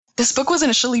this book was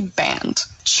initially banned.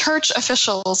 Church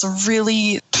officials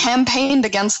really campaigned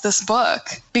against this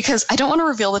book because I don't want to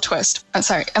reveal the twist. I'm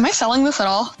sorry, am I selling this at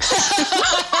all?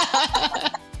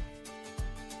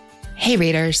 Hey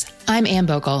readers, I'm Anne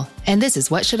Bogle, and this is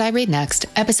What Should I Read Next,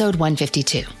 episode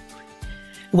 152.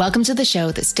 Welcome to the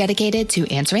show that's dedicated to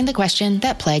answering the question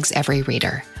that plagues every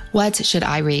reader. What should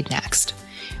I read next?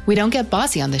 We don't get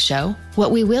bossy on the show. What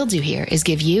we will do here is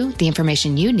give you the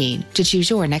information you need to choose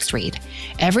your next read.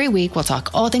 Every week, we'll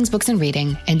talk all things books and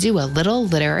reading and do a little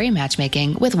literary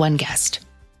matchmaking with one guest.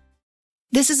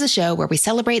 This is a show where we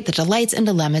celebrate the delights and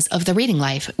dilemmas of the reading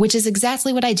life, which is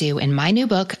exactly what I do in my new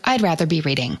book, I'd Rather Be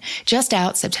Reading, just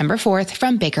out September 4th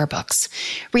from Baker Books.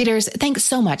 Readers, thanks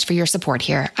so much for your support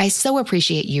here. I so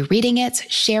appreciate you reading it,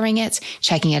 sharing it,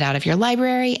 checking it out of your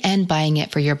library, and buying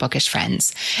it for your bookish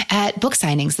friends. At book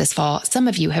signings this fall, some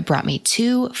of you have brought me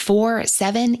 2, 4,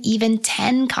 7, even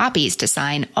 10 copies to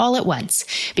sign all at once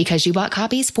because you bought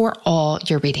copies for all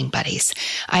your reading buddies.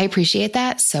 I appreciate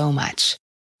that so much.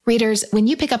 Readers, when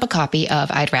you pick up a copy of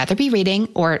I'd Rather Be Reading,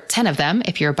 or 10 of them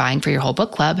if you're buying for your whole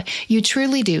book club, you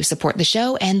truly do support the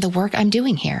show and the work I'm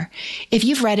doing here. If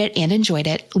you've read it and enjoyed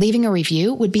it, leaving a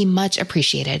review would be much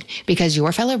appreciated because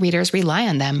your fellow readers rely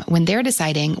on them when they're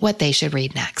deciding what they should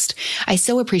read next. I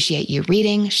so appreciate you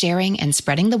reading, sharing, and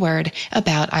spreading the word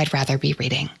about I'd Rather Be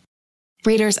Reading.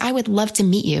 Readers, I would love to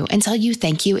meet you and tell you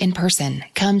thank you in person.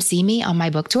 Come see me on my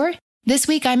book tour. This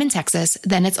week I'm in Texas,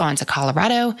 then it's on to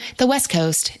Colorado, the West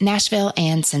Coast, Nashville,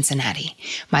 and Cincinnati.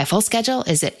 My full schedule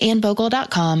is at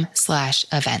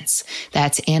annbogle.com/events.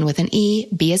 That's Anne with an E,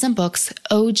 B as in books,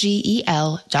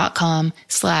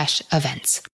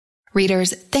 OGEL.com/events.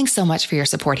 Readers, thanks so much for your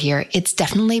support here. It's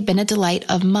definitely been a delight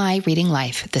of my reading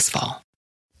life this fall.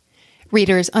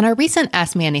 Readers, on our recent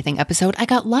Ask Me Anything episode, I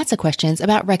got lots of questions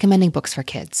about recommending books for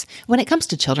kids. When it comes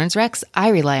to children's recs, I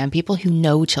rely on people who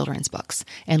know children's books,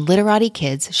 and Literati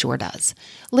Kids sure does.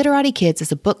 Literati Kids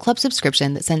is a book club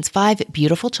subscription that sends 5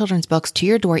 beautiful children's books to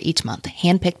your door each month,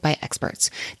 handpicked by experts.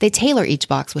 They tailor each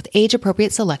box with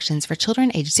age-appropriate selections for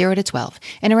children aged 0 to 12,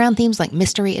 and around themes like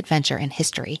mystery, adventure, and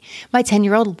history. My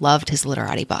 10-year-old loved his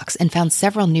Literati box and found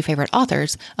several new favorite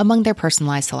authors among their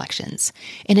personalized selections.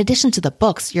 In addition to the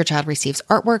books, your child receives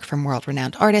artwork from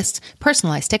world-renowned artists,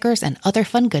 personalized stickers, and other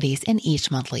fun goodies in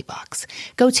each monthly box.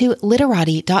 Go to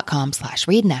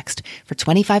literati.com/readnext for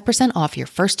 25% off your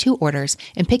first 2 orders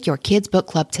and pick your kids' book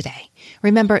club today.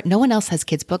 Remember, no one else has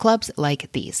kids' book clubs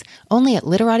like these. Only at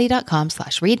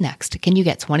literati.com/readnext can you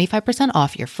get 25%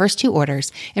 off your first 2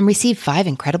 orders and receive 5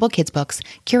 incredible kids' books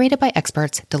curated by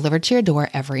experts delivered to your door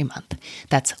every month.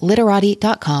 That's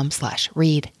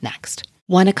literati.com/readnext.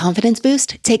 Want a confidence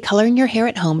boost? Take coloring your hair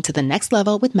at home to the next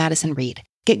level with Madison Reed.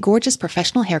 Get gorgeous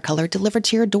professional hair color delivered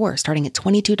to your door starting at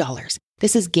 $22.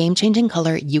 This is game-changing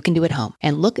color you can do at home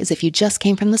and look as if you just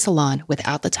came from the salon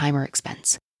without the time or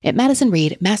expense. At Madison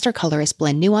Reed, master colorists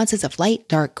blend nuances of light,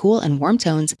 dark, cool, and warm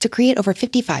tones to create over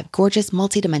 55 gorgeous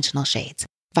multi-dimensional shades.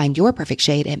 Find your perfect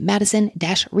shade at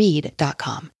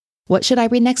madison-reed.com. What Should I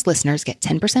Read Next listeners get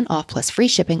 10% off plus free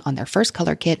shipping on their first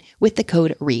color kit with the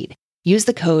code READ. Use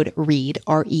the code READ,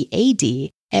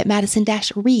 R-E-A-D, at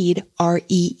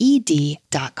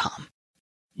madison-reed.com.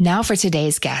 Now for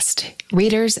today's guest.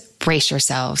 Readers, brace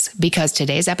yourselves, because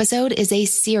today's episode is a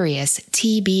serious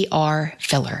TBR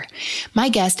filler. My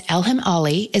guest, Elham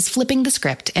Ali, is flipping the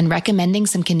script and recommending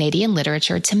some Canadian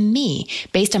literature to me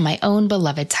based on my own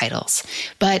beloved titles.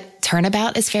 But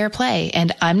turnabout is fair play,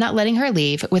 and I'm not letting her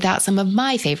leave without some of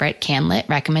my favorite CanLit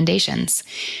recommendations.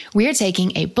 We're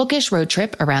taking a bookish road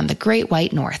trip around the Great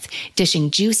White North,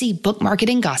 dishing juicy book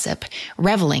marketing gossip,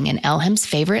 reveling in Elham's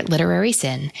favorite literary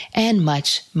sin, and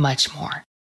much, much more.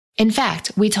 In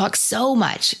fact, we talk so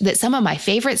much that some of my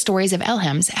favorite stories of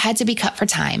Elham's had to be cut for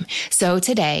time. So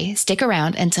today, stick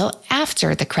around until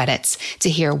after the credits to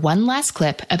hear one last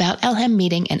clip about Elham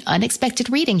meeting an unexpected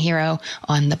reading hero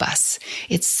on the bus.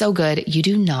 It's so good, you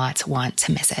do not want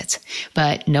to miss it.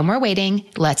 But no more waiting,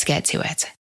 let's get to it.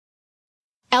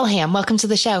 Elham, welcome to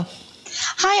the show.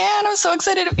 Hi, Anne. I'm so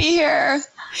excited to be here.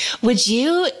 Would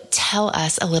you tell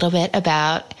us a little bit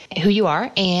about who you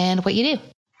are and what you do?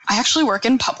 I actually work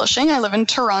in publishing. I live in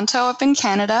Toronto up in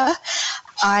Canada.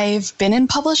 I've been in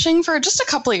publishing for just a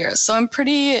couple of years, so I'm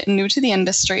pretty new to the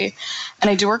industry. And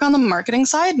I do work on the marketing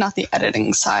side, not the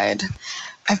editing side.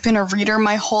 I've been a reader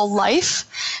my whole life.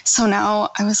 So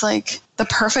now I was like, the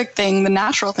perfect thing, the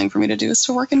natural thing for me to do is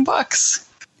to work in books.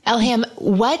 Elham,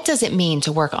 what does it mean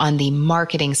to work on the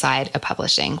marketing side of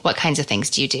publishing? What kinds of things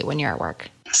do you do when you're at work?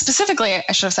 Specifically,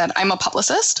 I should have said I'm a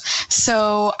publicist.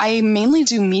 So I mainly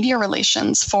do media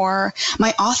relations for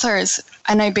my authors.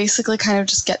 And I basically kind of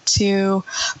just get to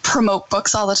promote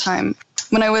books all the time.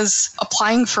 When I was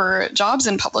applying for jobs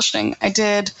in publishing, I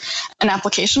did an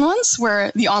application once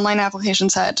where the online application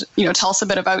said, tell us a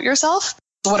bit about yourself.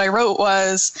 What I wrote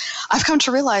was, I've come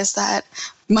to realize that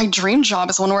my dream job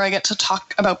is one where I get to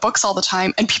talk about books all the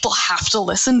time and people have to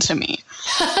listen to me.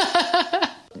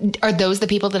 Are those the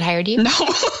people that hired you? No.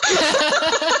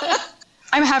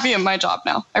 I'm happy in my job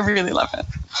now. I really love it.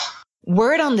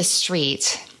 Word on the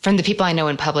street from the people I know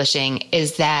in publishing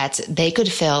is that they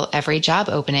could fill every job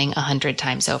opening 100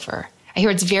 times over. I hear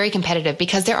it's very competitive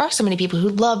because there are so many people who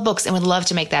love books and would love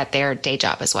to make that their day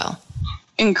job as well.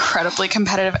 Incredibly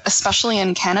competitive, especially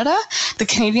in Canada. The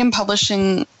Canadian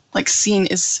publishing scene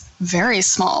is very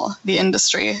small, the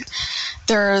industry.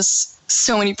 There's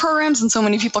so many programs and so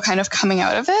many people kind of coming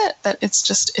out of it that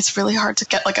it's really hard to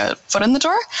get a foot in the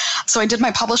door. So I did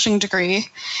my publishing degree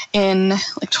in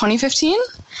 2015,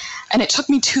 and it took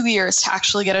me 2 years to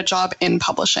actually get a job in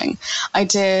publishing. I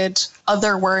did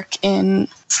other work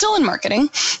still in marketing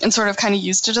and sort of kind of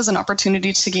used it as an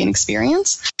opportunity to gain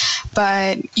experience.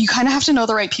 But you kind of have to know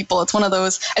the right people. It's one of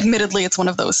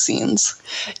those scenes.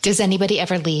 Does anybody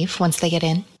ever leave once they get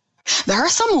in? There are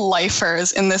some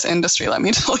lifers in this industry, let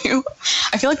me tell you.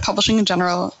 I feel like publishing in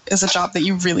general is a job that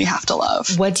you really have to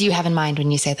love. What do you have in mind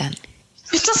when you say that?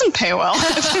 It doesn't pay well.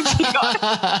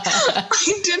 I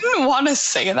didn't want to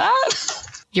say that.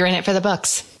 You're in it for the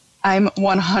books. I'm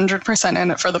 100%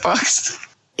 in it for the books.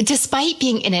 Despite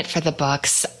being in it for the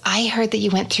books, I heard that you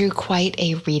went through quite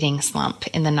a reading slump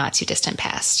in the not too distant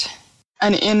past.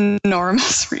 An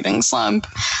enormous reading slump.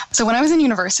 So when I was in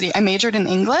university, I majored in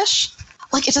English.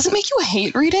 It doesn't make you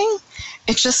hate reading.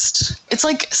 It's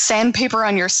like sandpaper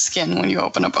on your skin when you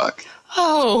open a book.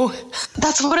 Oh.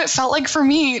 That's what it felt like for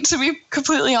me, to be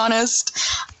completely honest.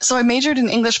 So I majored in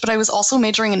English, but I was also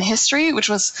majoring in history, which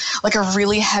was a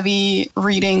really heavy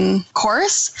reading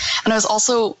course. And I was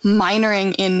also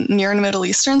minoring in Near and Middle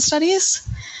Eastern studies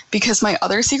because my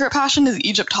other secret passion is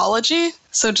Egyptology.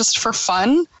 So just for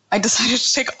fun, I decided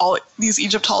to take all these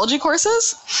Egyptology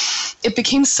courses. It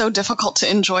became so difficult to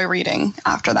enjoy reading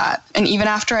after that. And even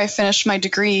after I finished my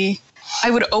degree,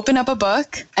 I would open up a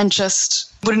book and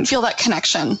just wouldn't feel that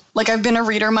connection. I've been a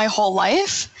reader my whole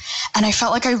life, and I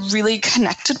felt like I really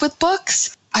connected with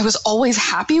books. I was always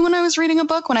happy when I was reading a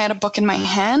book, when I had a book in my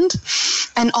hand.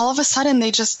 And all of a sudden,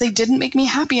 they didn't make me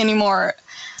happy anymore.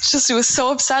 It was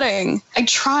so upsetting. I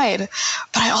tried,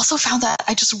 but I also found that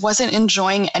I just wasn't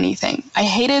enjoying anything. I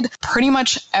hated pretty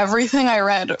much everything I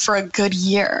read for a good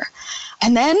year.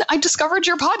 And then I discovered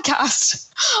your podcast.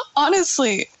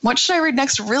 Honestly, What Should I Read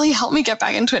Next really helped me get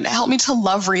back into it. It helped me to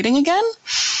love reading again.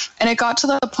 And it got to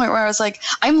the point where I was like,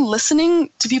 I'm listening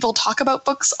to people talk about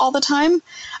books all the time.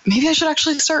 Maybe I should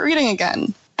actually start reading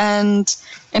again. And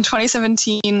in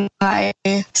 2017, I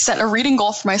set a reading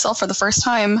goal for myself for the first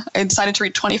time. I decided to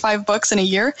read 25 books in a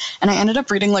year, and I ended up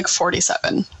reading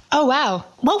 47. Oh, wow.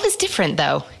 What was different,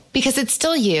 though? Because it's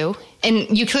still you,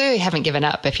 and you clearly haven't given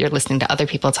up if you're listening to other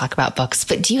people talk about books.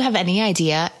 But do you have any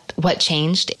idea what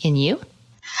changed in you?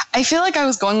 I feel like I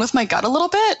was going with my gut a little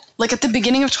bit. At the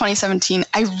beginning of 2017,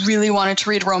 I really wanted to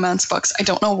read romance books. I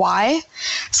don't know why.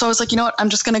 So I was like, you know what? I'm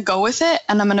just going to go with it,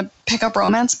 and I'm going to pick up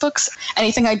romance books.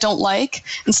 Anything I don't like,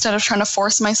 instead of trying to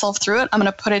force myself through it, I'm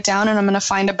going to put it down and I'm going to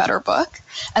find a better book.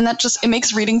 And that it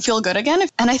makes reading feel good again.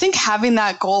 And I think having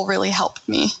that goal really helped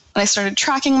me. And I started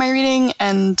tracking my reading,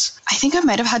 and I think I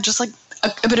might have had just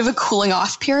a bit of a cooling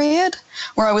off period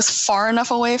where I was far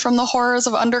enough away from the horrors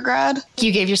of undergrad.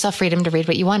 You gave yourself freedom to read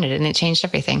what you wanted, and it changed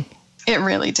everything. It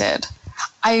really did.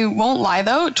 I won't lie,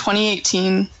 though,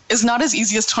 2018 is not as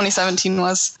easy as 2017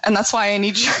 was, and that's why I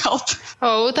need your help.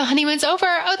 Oh, the honeymoon's over.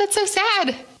 Oh, that's so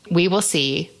sad. We will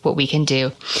see what we can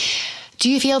do. Do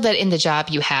you feel that in the job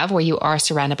you have, where you are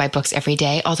surrounded by books every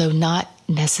day, although not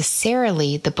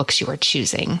necessarily the books you are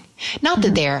choosing, not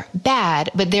that they're bad,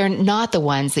 but they're not the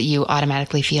ones that you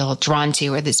automatically feel drawn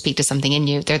to or that speak to something in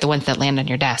you. They're the ones that land on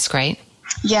your desk, right?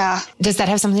 Yeah. Does that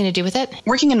have something to do with it?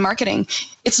 Working in marketing,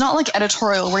 it's not like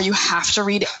editorial where you have to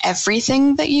read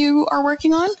everything that you are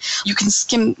working on. You can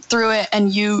skim through it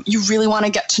and you really want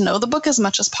to get to know the book as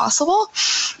much as possible,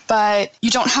 but you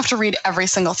don't have to read every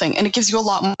single thing. And it gives you a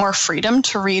lot more freedom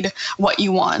to read what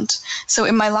you want. So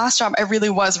in my last job, I really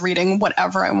was reading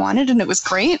whatever I wanted and it was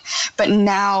great. But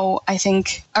now I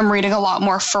think I'm reading a lot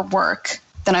more for work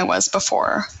than I was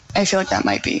before. I feel like that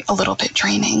might be a little bit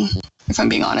draining, if I'm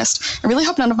being honest. I really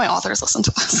hope none of my authors listen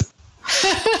to this.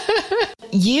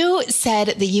 You said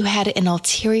that you had an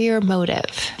ulterior motive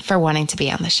for wanting to be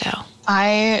on the show.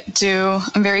 I do.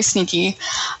 I'm very sneaky.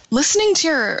 Listening to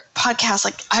your podcast,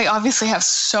 like I obviously have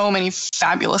so many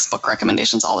fabulous book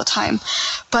recommendations all the time,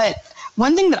 but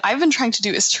one thing that I've been trying to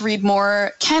do is to read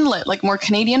more Canlit, like more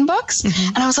Canadian books.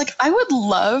 And I was like, I would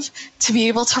love to be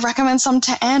able to recommend some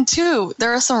to Anne too.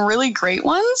 There are some really great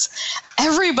ones.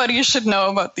 Everybody should know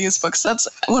about these books. That's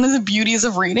one of the beauties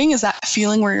of reading, is that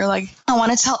feeling where you're like, I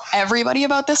want to tell everybody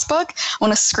about this book. I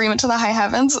want to scream it to the high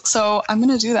heavens. So I'm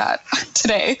going to do that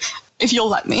today, if you'll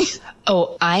let me.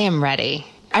 Oh, I am ready.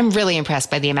 I'm really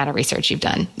impressed by the amount of research you've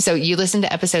done. So you listened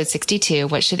to episode 62.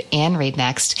 What should Anne read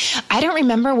next? I don't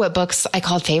remember what books I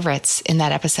called favorites in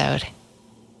that episode.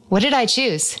 What did I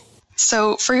choose?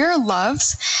 So for your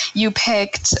loves, you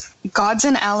picked Gods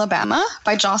in Alabama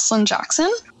by Jocelyn Jackson.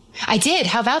 I did.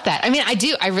 How about that? I mean, I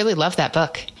do. I really love that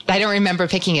book. I don't remember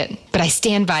picking it, but I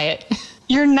stand by it.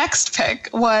 Your next pick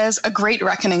was A Great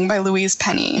Reckoning by Louise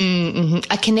Penny.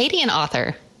 A Canadian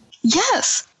author.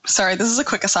 Yes. Sorry, this is a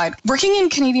quick aside. Working in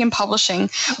Canadian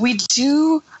publishing, we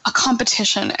do a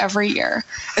competition every year.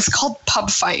 It's called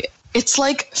Pub Fight. It's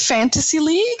like Fantasy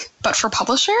League, but for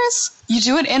publishers. You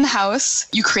do it in-house.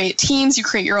 You create teams, you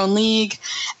create your own league.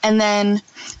 And then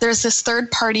there's this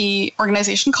third-party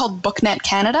organization called BookNet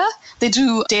Canada. They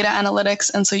do data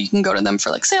analytics, and so you can go to them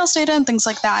for like sales data and things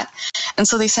like that. And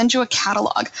so they send you a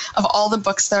catalog of all the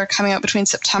books that are coming out between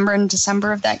September and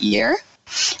December of that year.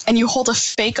 And you hold a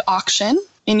fake auction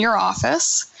in your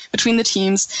office between the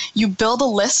teams. You build a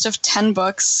list of 10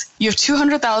 books. You have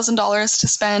 $200,000 to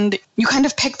spend. You kind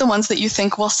of pick the ones that you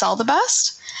think will sell the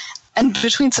best. And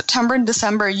between September and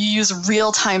December, you use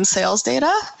real-time sales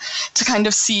data to kind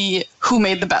of see who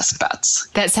made the best bets.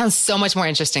 That sounds so much more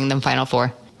interesting than Final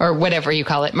Four, or whatever you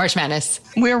call it, March Madness.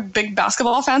 We're big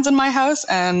basketball fans in my house,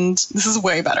 and this is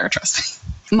way better, trust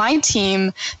me. My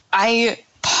team, I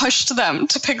pushed them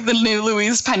to pick the new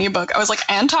Louise Penny book. I was like,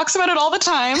 Anne talks about it all the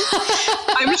time.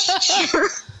 I'm sure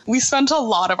we spent a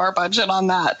lot of our budget on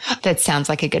that. That sounds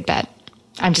like a good bet.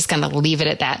 I'm just going to leave it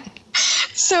at that.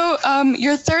 So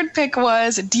your third pick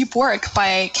was Deep Work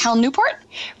by Cal Newport.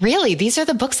 Really? These are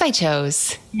the books I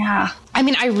chose. Yeah. I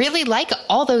mean, I really like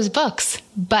all those books,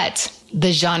 but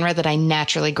the genre that I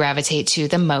naturally gravitate to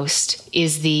the most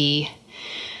is the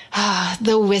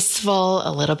wistful,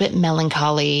 a little bit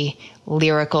melancholy,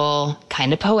 lyrical,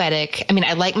 kind of poetic. I mean,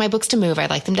 I like my books to move. I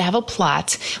like them to have a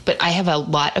plot, but I have a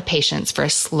lot of patience for a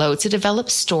slow to develop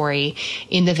story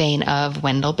in the vein of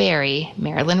Wendell Berry,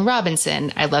 Marilyn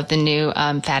Robinson. I love the new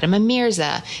Fatima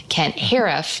Mirza, Kent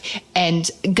Harif, and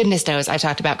goodness knows I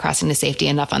talked about Crossing to Safety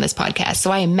enough on this podcast.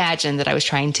 So I imagine that I was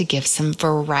trying to give some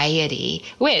variety,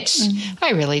 which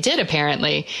I really did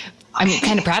apparently. I'm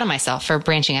kind of proud of myself for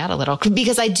branching out a little,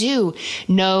 because I do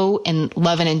know and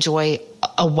love and enjoy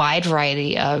a wide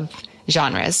variety of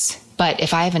genres. But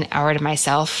if I have an hour to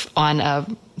myself on a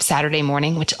Saturday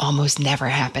morning, which almost never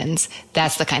happens,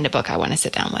 that's the kind of book I want to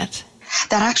sit down with.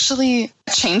 That actually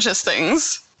changes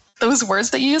things. Those words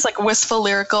that you use, like wistful,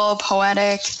 lyrical,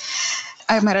 poetic,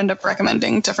 I might end up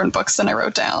recommending different books than I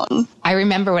wrote down. I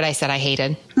remember what I said I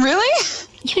hated. Really?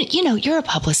 You know, you're a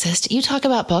publicist. You talk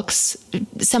about books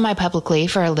semi-publicly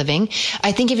for a living.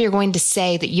 I think if you're going to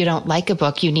say that you don't like a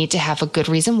book, you need to have a good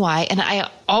reason why. And I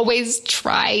always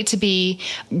try to be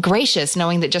gracious,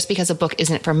 knowing that just because a book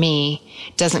isn't for me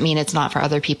doesn't mean it's not for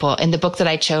other people. And the book that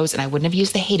I chose, and I wouldn't have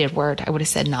used the hated word, I would have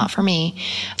said not for me.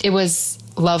 It was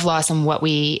Love, Loss, and What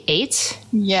We Ate.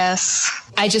 Yes.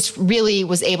 I just really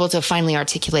was able to finally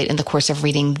articulate in the course of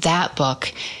reading that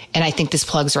book. And I think this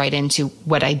plugs right into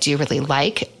what I do really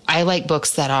like. I like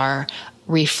books that are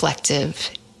reflective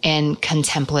and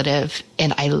contemplative.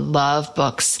 And I love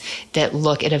books that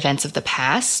look at events of the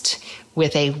past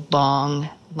with a long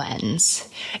lens.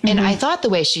 And I thought the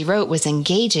way she wrote was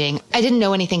engaging. I didn't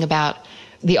know anything about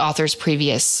the author's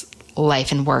previous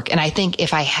life and work. And I think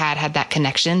if I had that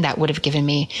connection, that would have given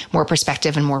me more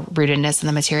perspective and more rootedness in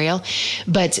the material.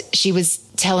 But she was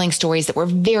telling stories that were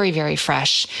very, very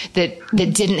fresh, that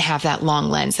didn't have that long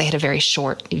lens. They had a very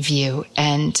short view.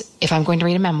 And if I'm going to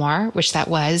read a memoir, which that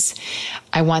was,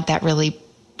 I want that really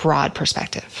broad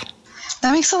perspective.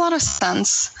 That makes a lot of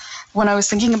sense. When I was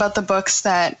thinking about the books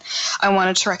that I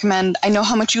wanted to recommend, I know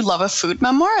how much you love a food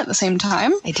memoir at the same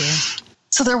time. I do.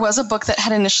 So there was a book that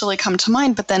had initially come to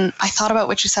mind, but then I thought about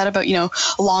what you said about,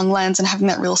 long lens and having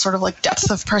that real sort of like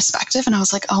depth of perspective. And I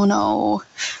was like, oh no,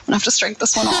 I'm gonna have to strike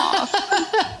this one off.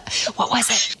 What was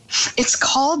it? It's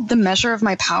called The Measure of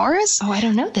My Powers. Oh, I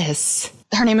don't know this.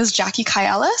 Her name is Jackie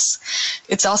Kaiellis.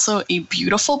 It's also a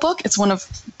beautiful book. It's one of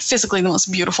physically the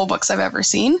most beautiful books I've ever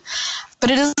seen,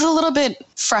 but it is a little bit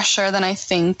fresher than I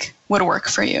think would work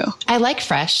for you. I like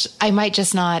fresh. I might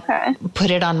just not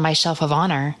put it on my shelf of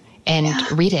honor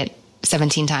and read it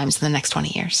 17 times in the next 20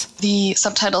 years. The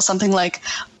subtitle, something like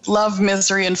Love,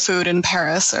 Misery, and Food in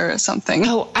Paris or something.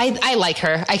 Oh, I like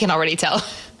her. I can already tell.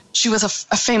 She was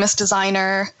a famous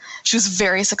designer. She was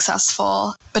very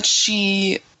successful, but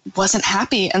she wasn't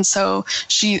happy. And so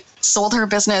she sold her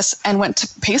business and went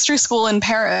to pastry school in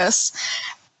Paris.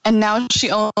 And now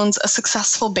she owns a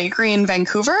successful bakery in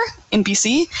Vancouver, in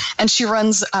BC. And she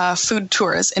runs food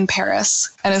tours in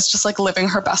Paris and is just like living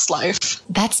her best life.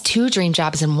 That's 2 dream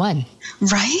jobs in one.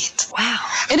 Right? Wow.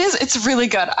 It is. It's really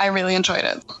good. I really enjoyed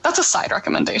it. That's a side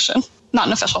recommendation, not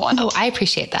an official one. Oh, I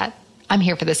appreciate that. I'm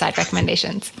here for the side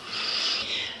recommendations.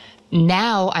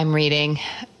 Now I'm reading,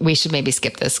 we should maybe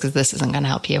skip this because this isn't going to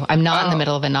help you. I'm not in the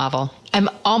middle of a novel. I'm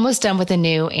almost done with a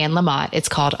new Anne Lamott. It's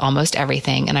called Almost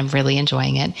Everything, and I'm really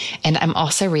enjoying it. And I'm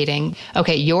also reading,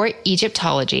 Your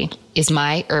Egyptology is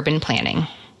my urban planning.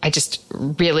 I just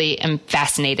really am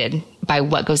fascinated by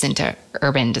what goes into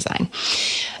urban design,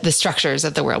 the structures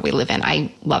of the world we live in.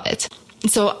 I love it.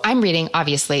 So I'm reading,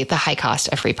 obviously, The High Cost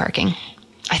of Free Parking.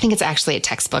 I think it's actually a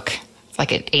textbook. It's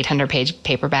like an 800-page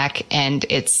paperback, and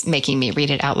it's making me read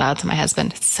it out loud to my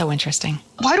husband. It's so interesting.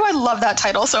 Why do I love that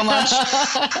title so much?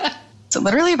 Is it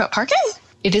literally about parking?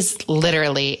 It is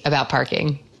literally about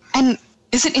parking. And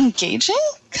is it engaging?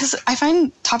 Because I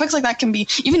find topics like that can be,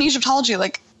 even Egyptology,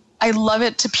 like, I love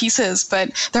it to pieces,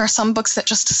 but there are some books that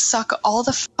just suck all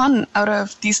the fun out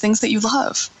of these things that you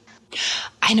love.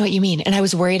 I know what you mean. And I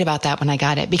was worried about that when I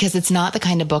got it, because it's not the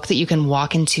kind of book that you can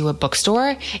walk into a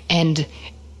bookstore and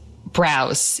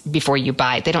browse before you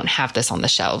buy. They don't have this on the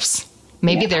shelves.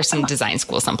 Maybe there's some design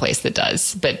school someplace that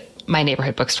does, but my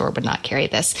neighborhood bookstore would not carry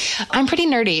this. I'm pretty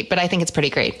nerdy, but I think it's pretty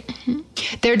great. Mm-hmm.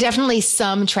 There are definitely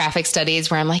some traffic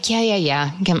studies where I'm like,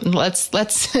 yeah.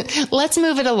 Let's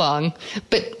move it along.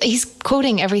 But he's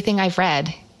quoting everything I've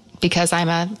read because I'm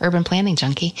a urban planning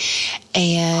junkie.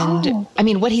 And I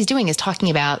mean, what he's doing is talking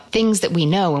about things that we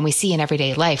know and we see in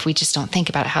everyday life. We just don't think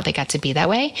about how they got to be that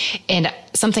way. And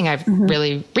something I've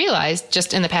really realized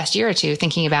just in the past year or two,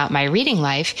 thinking about my reading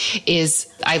life, is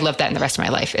I love that in the rest of my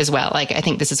life as well. Like, I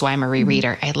think this is why I'm a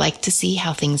rereader. I like to see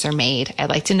how things are made. I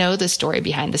like to know the story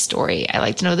behind the story. I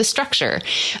like to know the structure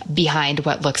behind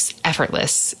what looks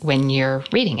effortless when you're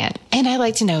reading it. And I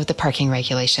like to know the parking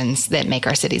regulations that make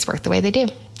our cities work the way they do.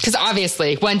 Because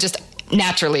obviously one just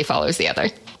naturally follows the other.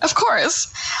 Of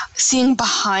course. Seeing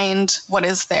behind what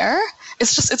is there,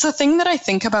 it's a thing that I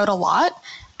think about a lot.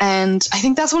 And I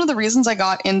think that's one of the reasons I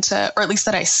got into, or at least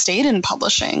that I stayed in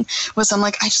publishing, was I'm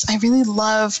like, I really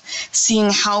love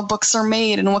seeing how books are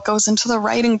made and what goes into the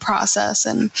writing process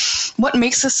and what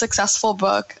makes a successful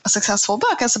book,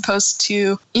 as opposed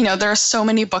to, there are so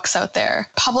many books out there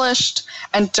published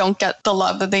and don't get the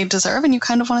love that they deserve. And you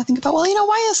kind of want to think about,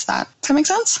 why is that? Does that make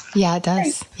sense? Yeah, it does.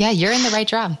 Right. Yeah, you're in the right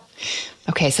job.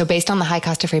 Okay, so based on the high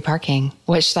cost of free parking,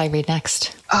 what should I read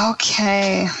next?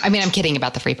 Okay. I mean, I'm kidding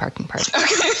about the free parking part.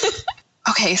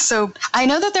 Okay, so I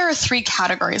know that there are 3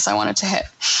 categories I wanted to hit.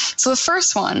 So the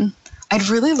first one, I'd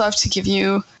really love to give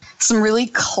you some really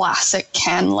classic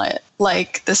can lit.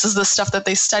 Like, this is the stuff that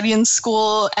they study in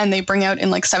school and they bring out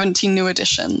in like 17 new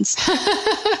editions.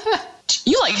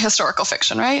 You like historical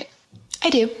fiction, right? I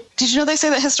do. Did you know they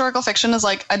say that historical fiction is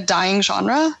like a dying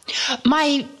genre?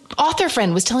 My author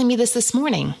friend was telling me this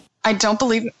morning. I don't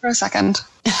believe it for a second.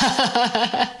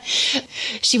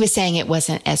 She was saying it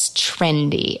wasn't as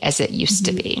trendy as it used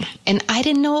to be. And I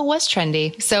didn't know it was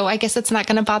trendy. So I guess it's not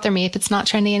going to bother me if it's not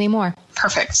trendy anymore.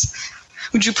 Perfect.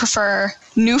 Would you prefer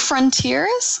New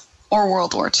Frontiers or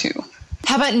World War II?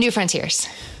 How about New Frontiers?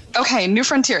 Okay, New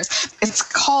Frontiers. It's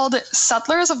called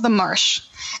Settlers of the Marsh.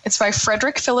 It's by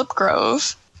Frederick Philip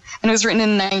Grove, and it was written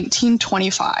in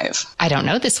 1925. I don't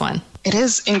know this one. It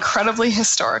is incredibly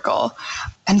historical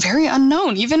and very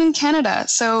unknown, even in Canada.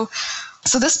 So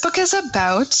this book is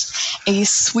about a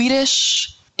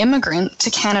Swedish immigrant to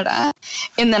Canada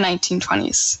in the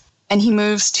 1920s, and he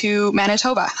moves to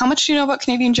Manitoba. How much do you know about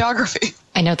Canadian geography?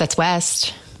 I know that's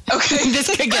west. Okay.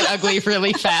 This could get ugly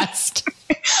really fast.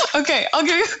 Okay, I'll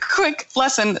give you a quick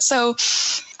lesson. So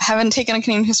I haven't taken a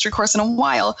Canadian history course in a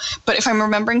while, but if I'm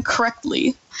remembering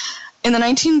correctly, in the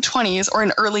 1920s, or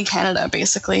in early Canada,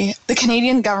 basically, the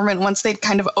Canadian government, once they'd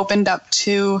kind of opened up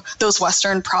to those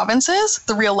western provinces,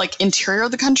 the real like interior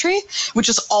of the country, which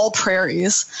is all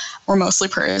prairies, or mostly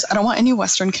prairies. I don't want any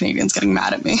Western Canadians getting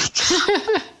mad at me.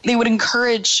 They would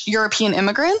encourage European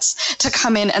immigrants to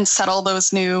come in and settle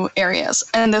those new areas.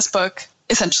 And this book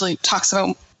essentially talks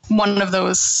about one of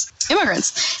those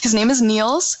immigrants. His name is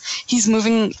Niels. He's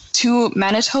moving to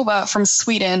Manitoba from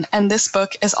Sweden, and this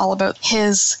book is all about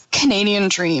his Canadian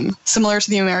dream, similar to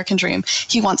the American dream.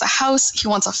 He wants a house, he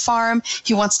wants a farm,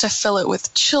 he wants to fill it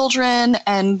with children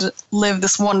and live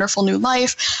this wonderful new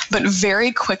life, but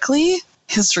very quickly,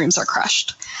 his dreams are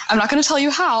crushed. I'm not going to tell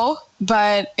you how,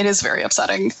 but it is very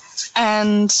upsetting.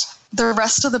 And the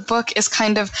rest of the book is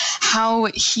kind of how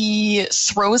he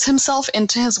throws himself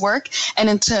into his work and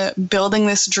into building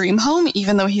this dream home,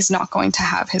 even though he's not going to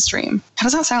have his dream. How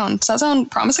does that sound? Does that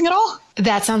sound promising at all?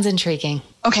 That sounds intriguing.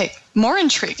 Okay, more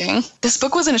intriguing. This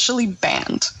book was initially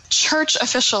banned. Church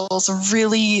officials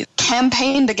really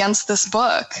campaigned against this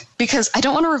book because I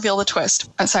don't want to reveal the twist.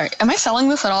 I'm sorry. Am I selling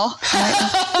this at all?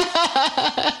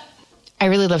 I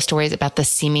really love stories about the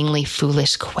seemingly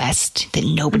foolish quest that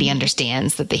nobody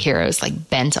understands, that the hero's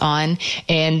like bent on,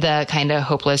 and the kind of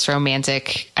hopeless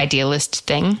romantic idealist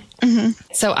thing. Mm-hmm.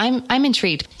 So I'm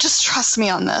intrigued. Just trust me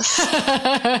on this.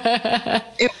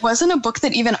 It wasn't a book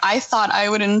that even I thought I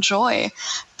would enjoy,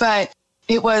 but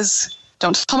it was,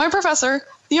 don't tell my professor,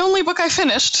 the only book I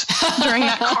finished during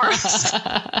that course.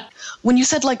 When you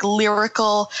said like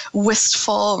lyrical,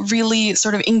 wistful, really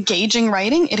sort of engaging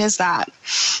writing, it is that.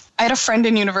 I had a friend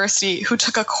in university who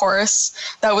took a course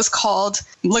that was called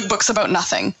like Books About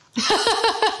Nothing.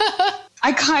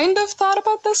 I kind of thought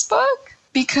about this book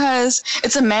because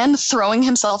it's a man throwing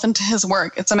himself into his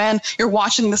work. It's a man, you're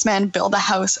watching this man build a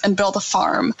house and build a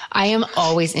farm. I am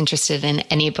always interested in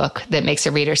any book that makes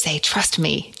a reader say, trust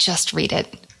me, just read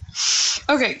it.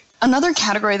 Okay, another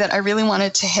category that I really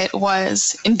wanted to hit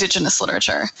was Indigenous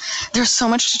literature. There's so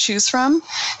much to choose from.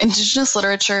 Indigenous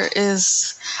literature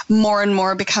is more and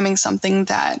more becoming something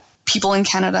that people in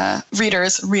Canada,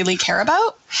 readers, really care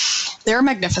about. They're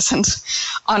magnificent.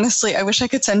 Honestly, I wish I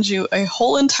could send you a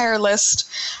whole entire list,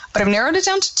 but I've narrowed it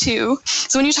down to 2.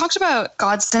 So when you talked about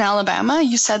Gods in Alabama,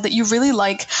 you said that you really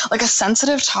like a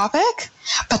sensitive topic,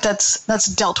 but that's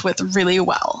dealt with really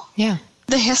well. Yeah.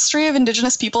 The history of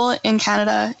Indigenous people in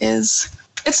Canada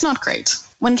it's not great.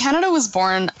 When Canada was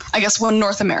born, I guess when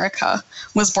North America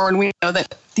was born, we know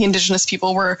that the Indigenous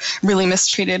people were really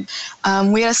mistreated.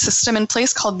 We had a system in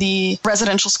place called the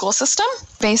residential school system.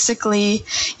 Basically,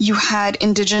 you had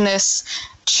Indigenous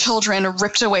children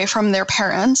ripped away from their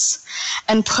parents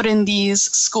and put in these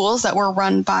schools that were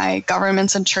run by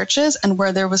governments and churches, and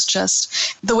where there was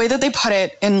just, the way that they put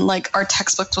it in like our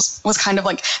textbooks was kind of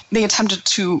like they attempted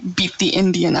to beat the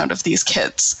Indian out of these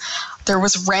kids. There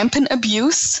was rampant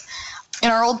abuse. In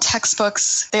our old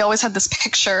textbooks, they always had this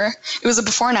picture. It was a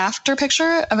before and after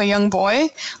picture of a young boy.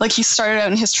 Like he started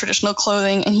out in his traditional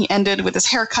clothing and he ended with his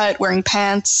haircut, wearing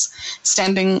pants,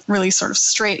 standing really sort of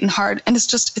straight and hard. And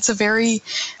it's a very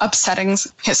upsetting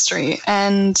history.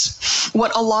 And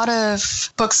what a lot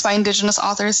of books by Indigenous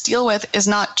authors deal with is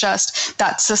not just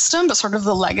that system, but sort of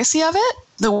the legacy of it.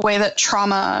 The way that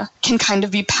trauma can kind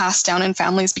of be passed down in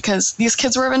families because these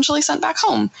kids were eventually sent back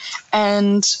home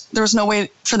and there was no way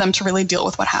for them to really deal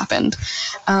with what happened.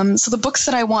 So the books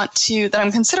that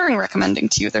I'm considering recommending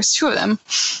to you, there's 2 of them,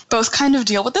 both kind of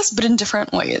deal with this, but in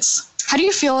different ways. How do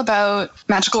you feel about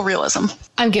magical realism?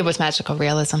 I'm good with magical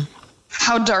realism.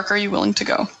 How dark are you willing to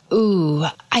go? Ooh,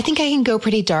 I think I can go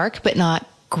pretty dark, but not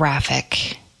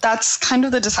graphic. That's kind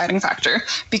of the deciding factor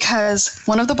because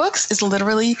one of the books is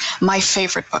literally my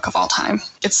favorite book of all time.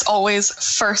 It's always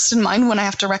first in mind when I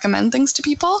have to recommend things to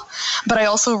people, but I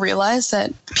also realize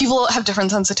that people have different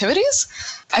sensitivities.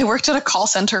 I worked at a call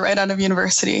center right out of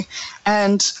university,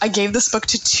 and I gave this book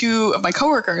to 2 of my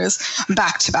coworkers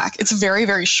back to back. It's very,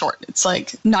 very short. It's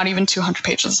like not even 200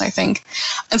 pages, I think.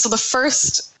 And so the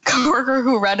first coworker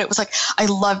who read it was like, I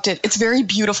loved it. It's very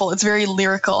beautiful. It's very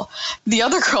lyrical. The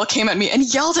other girl came at me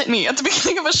and yelled at me at the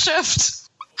beginning of a shift.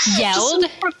 Yelled?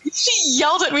 She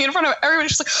yelled at me in front of everybody.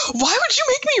 She's like, why would you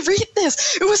make me read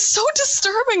this? It was so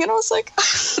disturbing. And I was like,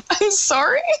 I'm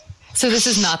sorry. So this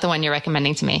is not the one you're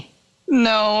recommending to me?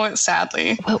 No,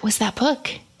 sadly. What was that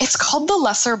book? It's called The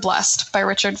Lesser Blessed by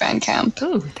Richard Van Camp.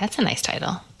 Ooh, that's a nice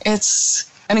title.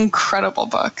 It's an incredible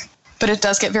book, but it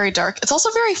does get very dark. It's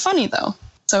also very funny, though.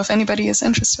 So if anybody is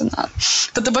interested in that.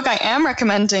 But the book I am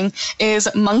recommending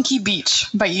is Monkey Beach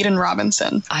by Eden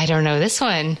Robinson. I don't know this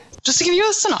one. Just to give you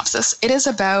a synopsis, it is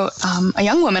about a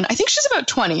young woman. I think she's about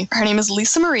 20. Her name is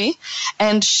Lisa Marie,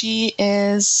 and she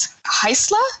is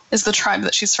Haisla is the tribe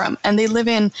that she's from, and they live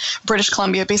in British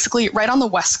Columbia, basically right on the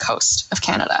west coast of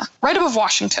Canada, right above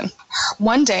Washington.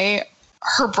 One day,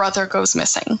 her brother goes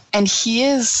missing, and he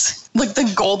is like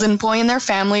the golden boy in their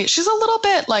family. She's a little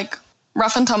bit like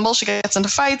rough and tumble. She gets into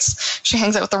fights. She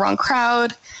hangs out with the wrong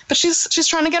crowd. But she's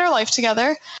trying to get her life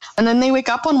together. And then they wake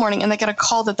up one morning and they get a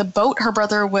call that the boat her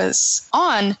brother was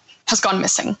on has gone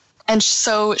missing. And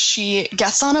so she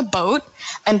gets on a boat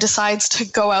and decides to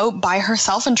go out by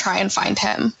herself and try and find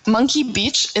him. Monkey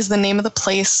Beach is the name of the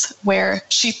place where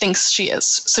she thinks she is.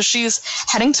 So she's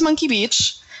heading to Monkey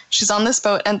Beach. She's on this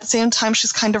boat, and at the same time,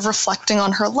 she's kind of reflecting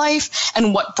on her life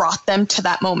and what brought them to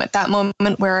that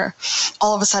moment where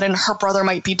all of a sudden her brother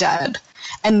might be dead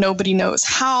and nobody knows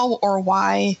how or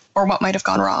why or what might have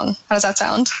gone wrong. How does that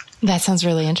sound? That sounds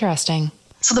really interesting.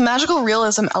 So the magical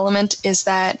realism element is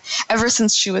that ever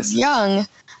since she was young,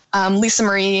 Lisa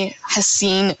Marie has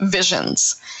seen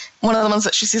visions. One of the ones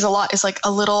that she sees a lot is like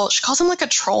she calls him like a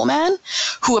troll man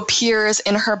who appears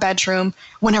in her bedroom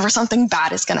whenever something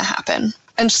bad is going to happen.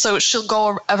 And so she'll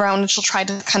go around and she'll try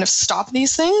to kind of stop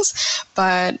these things,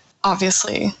 but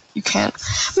obviously you can't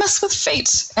mess with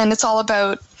fate. And it's all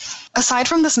about, aside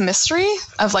from this mystery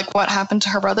of like what happened to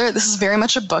her brother, this is very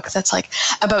much a book that's like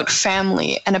about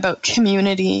family and about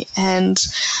community. And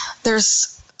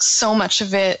there's so much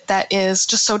of it that is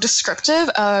just so descriptive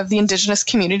of the Indigenous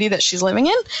community that she's living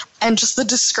in, and just the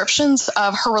descriptions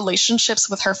of her relationships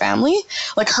with her family,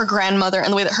 like her grandmother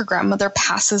and the way that her grandmother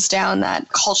passes down that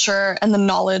culture and the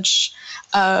knowledge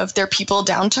of their people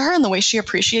down to her, and the way she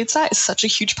appreciates that is such a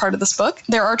huge part of this book.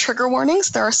 There are trigger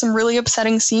warnings. There are some really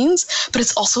upsetting scenes, but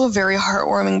it's also a very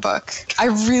heartwarming book. I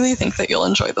really think that you'll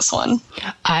enjoy this one.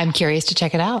 I'm curious to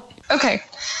check it out. Okay.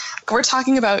 We're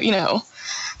talking about,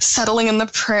 settling in the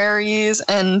prairies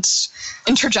and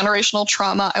intergenerational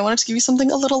trauma. I wanted to give you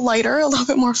something a little lighter, a little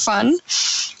bit more fun.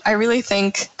 I really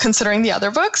think, considering the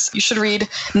other books, you should read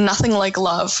Nothing Like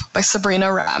Love by Sabrina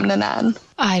Ramnanan.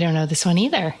 I don't know this one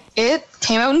either. It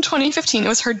came out in 2015. It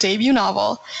was her debut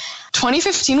novel.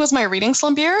 2015 was my reading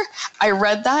slump year. I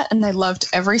read that and I loved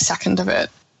every second of it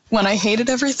when I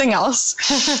hated everything else.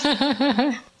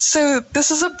 So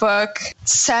this is a book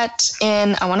set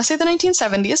in, I want to say, the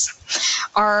 1970s.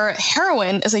 Our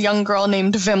heroine is a young girl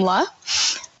named Vimla.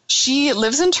 She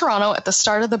lives in Toronto at the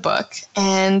start of the book,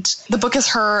 and the book is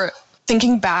her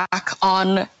thinking back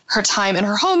on her time in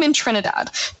her home in Trinidad.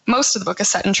 Most of the book is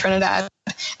set in Trinidad,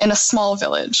 in a small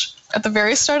village. At the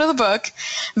very start of the book,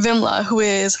 Vimla, who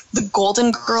is the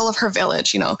golden girl of her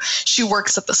village, she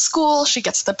works at the school, she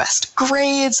gets the best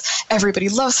grades, everybody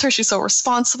loves her, she's so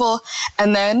responsible,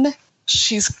 and then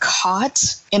she's caught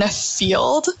in a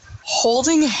field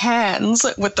holding hands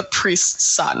with the priest's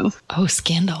son. Oh,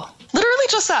 scandal. Literally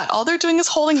just that. All they're doing is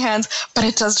holding hands, but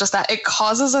it does just that. It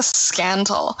causes a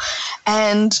scandal,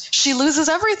 and she loses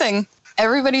everything.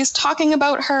 Everybody's talking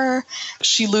about her.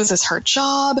 She loses her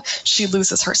job. She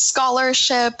loses her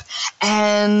scholarship.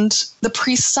 And the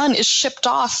priest's son is shipped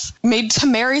off, made to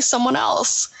marry someone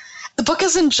else. The book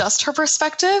isn't just her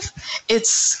perspective.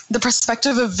 It's the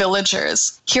perspective of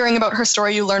villagers. Hearing about her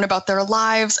story, you learn about their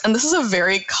lives. And this is a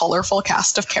very colorful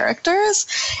cast of characters.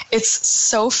 It's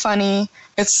so funny.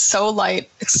 It's so light.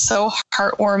 It's so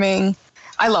heartwarming.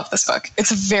 I love this book.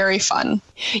 It's very fun.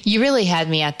 You really had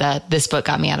me at this book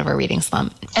got me out of a reading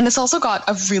slump. And it's also got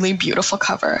a really beautiful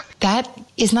cover. That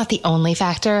is not the only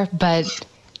factor, but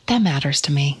that matters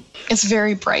to me. It's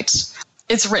very bright.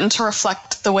 It's written to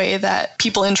reflect the way that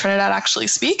people in Trinidad actually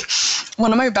speak.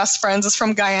 One of my best friends is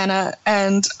from Guyana,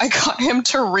 and I got him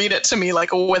to read it to me like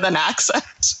with an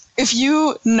accent. If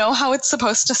you know how it's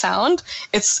supposed to sound,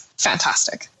 it's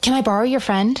fantastic. Can I borrow your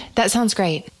friend? That sounds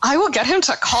great. I will get him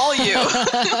to call you.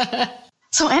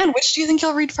 So, Anne, which do you think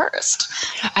you'll read first?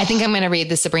 I think I'm going to read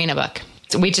the Sabrina book.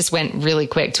 So we just went really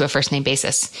quick to a first name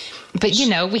basis. But,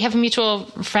 we have a mutual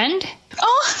friend.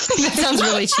 Oh, that sounds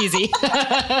really cheesy.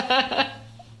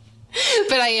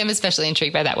 But I am especially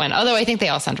intrigued by that one, although I think they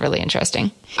all sound really interesting.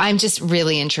 I'm just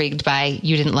really intrigued by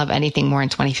You Didn't Love Anything More in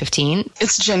 2015.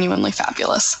 It's genuinely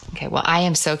fabulous. Okay, well, I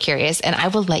am so curious, and I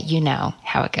will let you know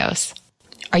how it goes.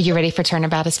 Are you ready for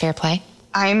Turnabout is Fair Play?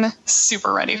 I'm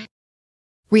super ready.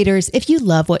 Readers, if you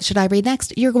love What Should I Read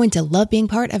Next, you're going to love being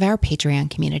part of our Patreon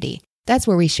community. That's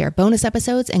where we share bonus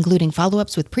episodes, including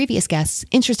follow-ups with previous guests,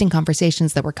 interesting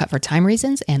conversations that were cut for time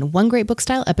reasons, and One Great Book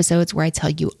style episodes where I tell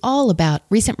you all about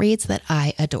recent reads that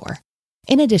I adore.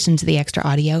 In addition to the extra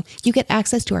audio, you get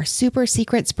access to our super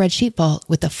secret spreadsheet vault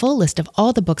with the full list of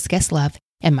all the books guests love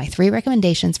and my 3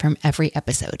 recommendations from every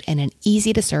episode in an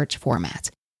easy-to-search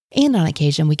format. And on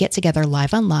occasion, we get together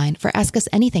live online for Ask Us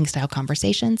Anything style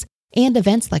conversations and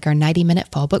events like our 90-minute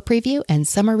fall book preview and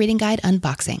summer reading guide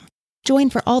unboxing.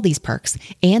 Join for all these perks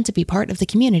and to be part of the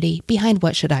community behind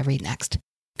What Should I Read Next.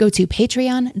 Go to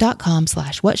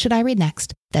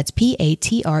patreon.com/whatshouldireadnext. That's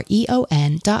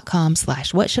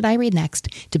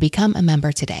patreon.com/whatshouldireadnext to become a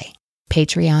member today.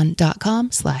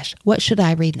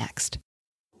 patreon.com/whatshouldireadnext.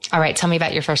 All right, tell me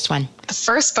about your first one. The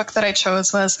first book that I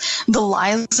chose was The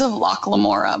Lives of Loch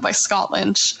Lamora by Scott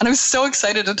Lynch. And I was so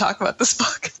excited to talk about this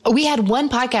book. We had one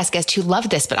podcast guest who loved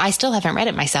this, but I still haven't read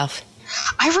it myself.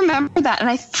 I remember that, and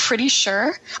I'm pretty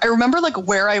sure I remember like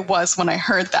where I was when I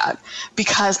heard that,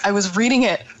 because I was reading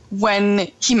it when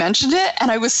he mentioned it,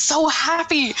 and I was so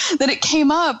happy that it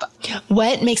came up.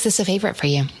 What makes this a favorite for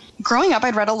you? Growing up,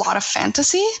 I'd read a lot of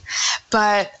fantasy,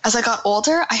 but as I got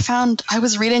older, I found I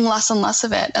was reading less and less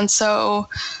of it. And so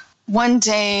one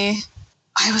day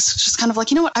I was just kind of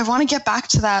like, you know what, I want to get back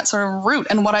to that sort of root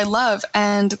and what I love.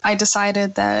 And I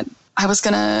decided that I was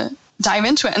going to dive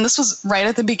into it. And this was right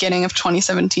at the beginning of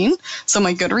 2017. So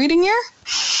my good reading year,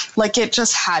 like it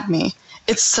just had me.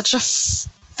 It's such a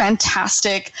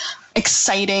fantastic,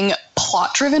 exciting,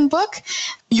 plot-driven book.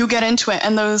 You get into it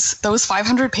and those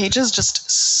 500 pages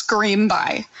just scream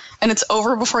by, and it's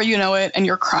over before you know it, and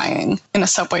you're crying in a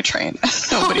subway train.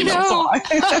 Nobody knows why.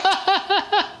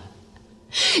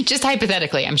 Just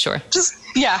hypothetically, I'm sure.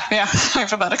 Yeah,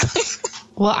 hypothetically.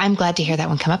 Well, I'm glad to hear that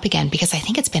one come up again, because I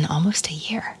think it's been almost a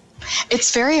year.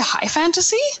 It's very high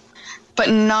fantasy, but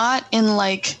not in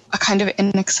like a kind of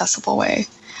inaccessible way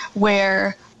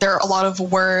where there are a lot of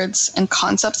words and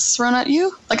concepts thrown at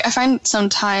you. Like I find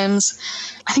sometimes,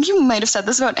 I think you might have said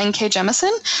this about N.K.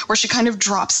 Jemisin, where she kind of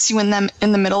drops you in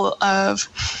the middle of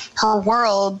her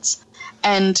worlds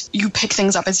and you pick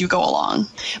things up as you go along.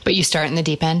 But you start in the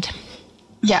deep end?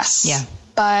 Yes. Yeah.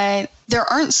 But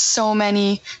there aren't so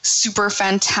many super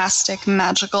fantastic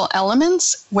magical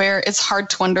elements where it's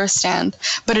hard to understand.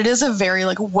 But it is a very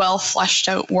like well fleshed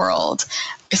out world.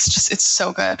 It's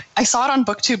so good. I saw it on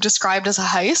BookTube described as a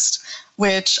heist,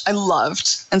 which I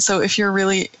loved. And so if you're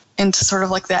really into sort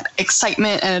of like that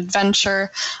excitement and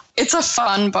adventure, it's a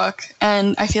fun book.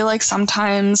 And I feel like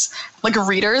sometimes like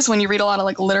readers, when you read a lot of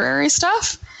like literary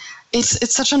stuff,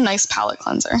 it's such a nice palate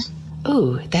cleanser.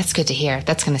 Ooh, that's good to hear.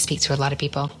 That's going to speak to a lot of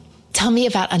people. Tell me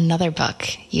about another book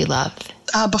you love.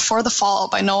 Before the Fall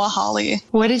by Noah Hawley.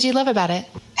 What did you love about it?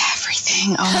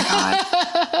 Everything. Oh my God.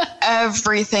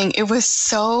 Everything. It was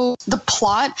the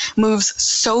plot moves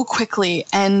so quickly.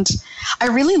 And I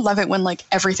really love it when like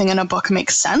everything in a book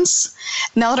makes sense.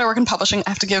 Now that I work in publishing,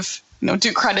 I have to give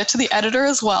due credit to the editor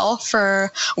as well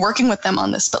for working with them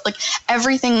on this. But like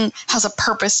everything has a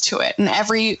purpose to it and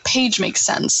every page makes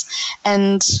sense.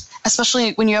 And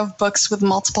especially when you have books with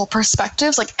multiple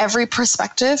perspectives, like every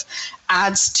perspective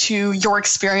adds to your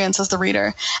experience as the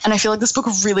reader. And I feel like this book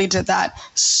really did that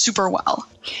super well.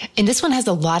 And this one has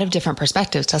a lot of different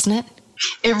perspectives, doesn't it?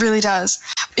 It really does.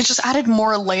 It just added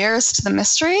more layers to the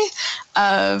mystery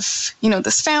of,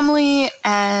 this family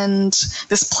and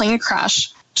this plane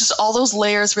crash. Just all those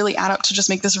layers really add up to just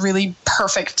make this really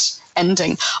perfect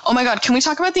ending. Oh my God, can we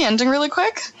talk about the ending really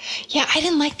quick? Yeah, I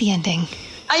didn't like the ending.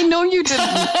 I know you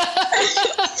didn't.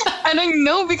 And I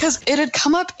know because it had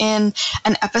come up in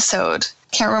an episode.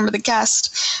 Can't remember the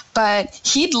guest, but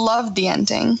he'd loved the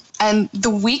ending. And the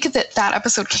week that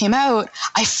episode came out,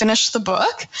 I finished the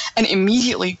book and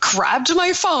immediately grabbed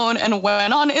my phone and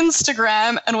went on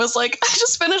Instagram and was like, I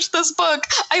just finished this book.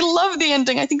 I love the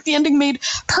ending. I think the ending made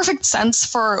perfect sense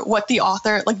for what the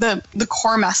author, like the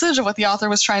core message of what the author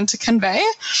was trying to convey.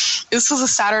 This was a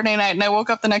Saturday night and I woke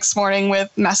up the next morning with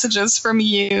messages from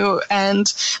you and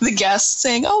the guests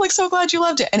saying, oh, like, so glad you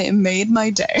loved it. And it made my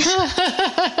day.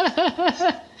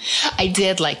 I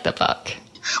did like the book.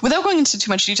 Without going into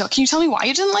too much detail, can you tell me why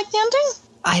you didn't like the ending?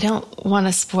 I don't want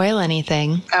to spoil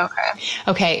anything.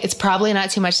 Okay, it's probably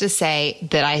not too much to say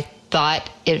that I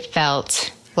thought it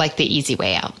felt like the easy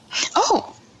way out.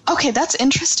 Oh, okay, that's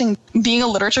interesting. Being a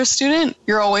literature student,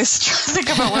 you're always trying to think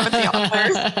about what the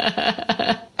authors.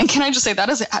 And can I just say that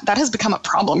has become a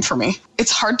problem for me.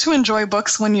 It's hard to enjoy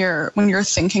books when you're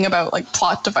thinking about like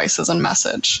plot devices and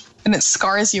message. And it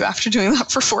scars you after doing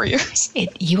that for 4 years.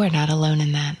 You are not alone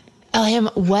in that.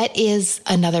 Eliam, what is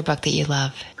another book that you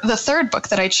love? The third book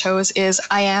that I chose is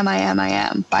I Am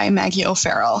by Maggie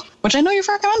O'Farrell, which I know you've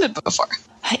recommended before.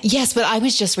 Yes, but I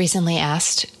was just recently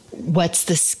asked, what's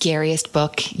the scariest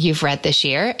book you've read this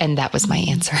year? And that was my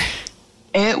answer.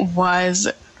 It was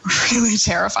really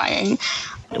terrifying.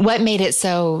 What made it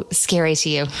so scary to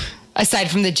you,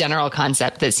 aside from the general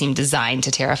concept that seemed designed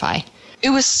to terrify? It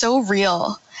was so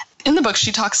real. In the book,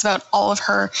 she talks about all of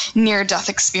her near-death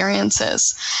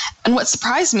experiences. And what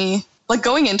surprised me, like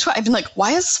going into it, I've been like,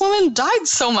 why has this woman died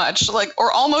so much? Like,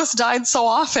 or almost died so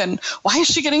often? Why is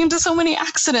she getting into so many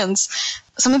accidents?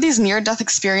 Some of these near-death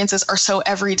experiences are so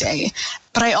everyday.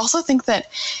 But I also think that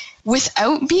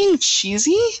without being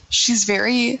cheesy, she's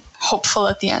very hopeful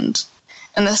at the end.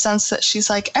 in the sense that she's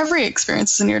like, every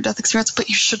experience is a near-death experience, but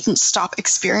you shouldn't stop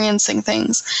experiencing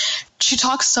things. She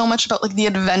talks so much about like the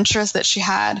adventures that she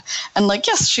had, and like,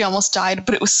 yes, she almost died,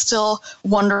 but it was still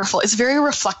wonderful. It's very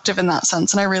reflective in that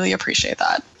sense, and I really appreciate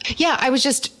that. Yeah, I was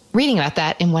just reading about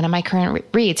that in one of my current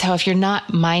reads, how if you're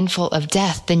not mindful of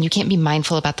death, then you can't be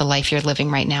mindful about the life you're living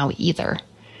right now either.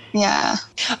 Yeah.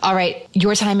 All right,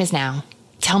 your time is now.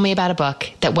 Tell me about a book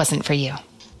that wasn't for you.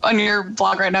 On your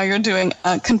blog right now, you're doing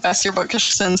Confess Your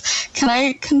Bookish Sins. Can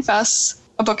I confess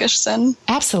a bookish sin?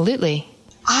 Absolutely.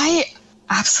 I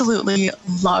absolutely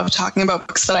love talking about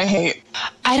books that I hate.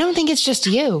 I don't think it's just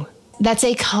you. That's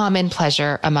a common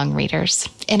pleasure among readers.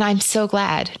 And I'm so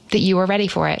glad that you were ready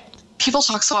for it. People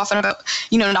talk so often about,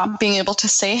 not being able to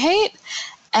say hate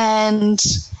and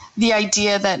the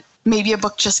idea that maybe a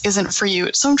book just isn't for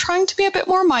you. So I'm trying to be a bit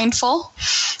more mindful.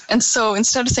 And so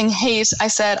instead of saying hate, I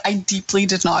said I deeply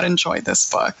did not enjoy this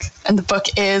book. And the book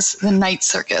is The Night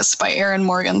Circus by Erin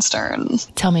Morgenstern.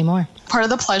 Tell me more. Part of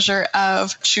the pleasure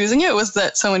of choosing it was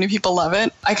that so many people love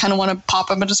it. I kind of want to pop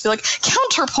up and just be like,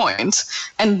 counterpoint,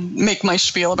 and make my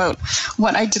spiel about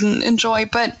what I didn't enjoy.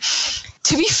 But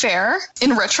to be fair,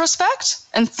 in retrospect,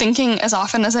 and thinking as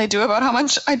often as I do about how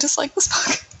much I dislike this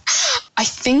book, I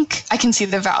think I can see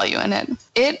the value in it.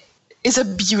 It is a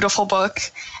beautiful book,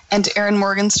 and Erin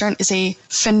Morgenstern is a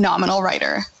phenomenal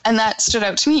writer. And that stood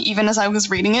out to me even as I was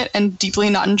reading it and deeply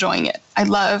not enjoying it. I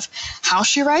love how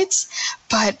she writes,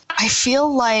 but I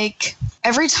feel like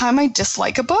every time I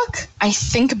dislike a book, I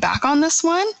think back on this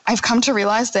one, I've come to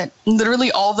realize that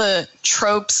literally all the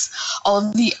tropes, all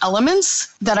of the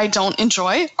elements that I don't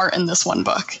enjoy are in this one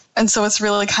book. And so it's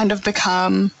really kind of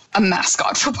become a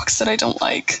mascot for books that I don't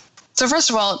like. So first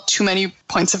of all, too many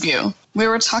points of view. We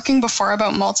were talking before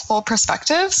about multiple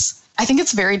perspectives. I think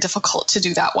it's very difficult to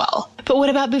do that well. But what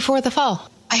about Before the Fall?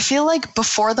 I feel like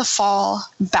Before the Fall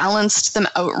balanced them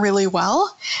out really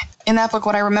well. In that book,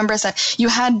 what I remember is that you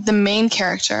had the main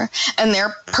character and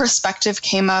their perspective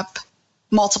came up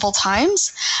multiple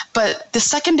times, but the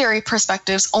secondary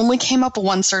perspectives only came up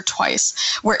once or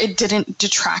twice, where it didn't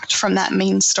detract from that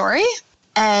main story.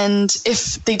 And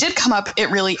if they did come up, it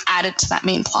really added to that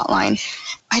main plot line.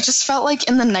 I just felt like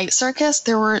in The Night Circus,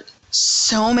 there were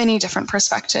so many different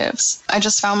perspectives. I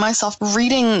just found myself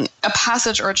reading a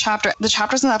passage or a chapter. The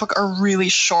chapters in that book are really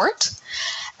short,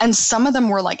 and some of them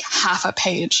were like half a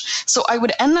page. So I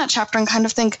would end that chapter and kind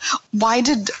of think, why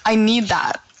did I need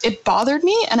that? It bothered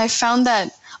me, and I found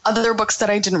that other books that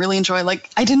I didn't really enjoy, like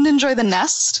I didn't enjoy The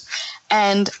Nest.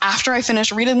 And after I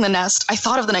finished reading The Nest, I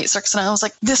thought of The Night Circus and I was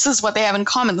like, this is what they have in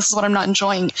common. This is what I'm not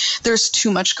enjoying. There's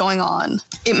too much going on.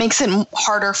 It makes it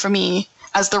harder for me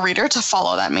as the reader to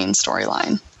follow that main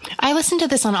storyline. I listened to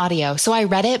this on audio, so I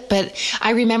read it, but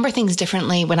I remember things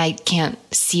differently when I can't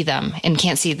see them and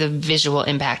can't see the visual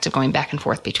impact of going back and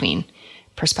forth between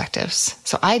perspectives.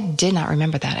 So I did not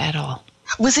remember that at all.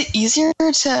 Was it easier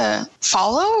to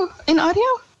follow in audio?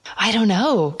 I don't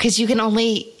know, because you can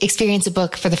only experience a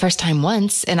book for the first time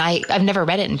once, and I've never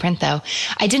read it in print, though.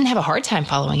 I didn't have a hard time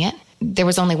following it. There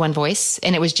was only one voice,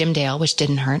 and it was Jim Dale, which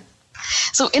didn't hurt.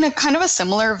 So in a kind of a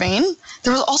similar vein,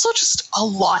 there was also just a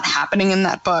lot happening in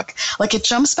that book. Like it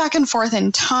jumps back and forth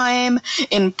in time,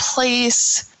 in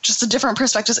place, just the different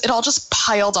perspectives. It all just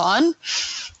piled on.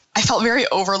 I felt very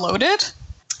overloaded.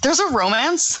 There's a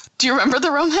romance. Do you remember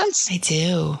the romance? I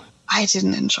do. I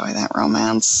didn't enjoy that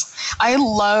romance. I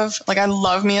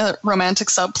love me a romantic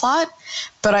subplot,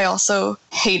 but I also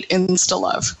hate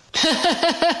insta-love.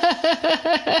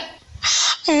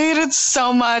 I hate it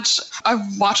so much. I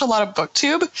watch a lot of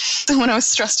BookTube. When I was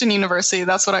stressed in university,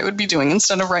 that's what I would be doing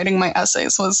instead of writing my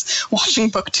essays, was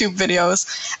watching BookTube videos.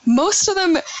 Most of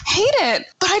them hate it,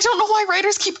 but I don't know why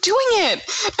writers keep doing it.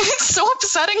 It's so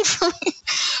upsetting for me.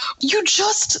 You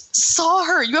just saw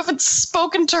her. You haven't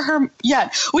spoken to her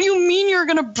yet. What do you mean you're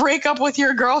going to break up with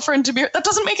your girlfriend to be... That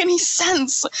doesn't make any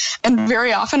sense. And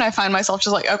very often I find myself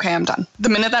just like, okay, I'm done. The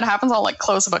minute that happens, I'll like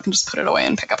close the book and just put it away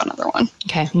and pick up another one.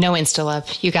 Okay, no insta-love.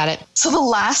 You got it. So the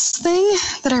last thing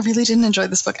that I really didn't enjoy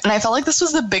this book, and I felt like this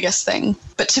was the biggest thing,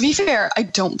 but to be fair, I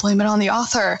don't blame it on the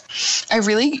author. I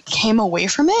really came away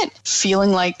from it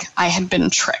feeling like I had been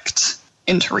tricked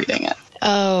into reading it.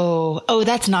 Oh,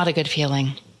 that's not a good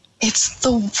feeling. It's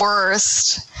the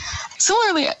worst.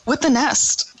 Similarly, with The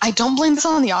Nest, I don't blame this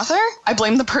on the author. I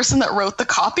blame the person that wrote the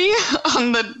copy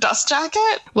on the dust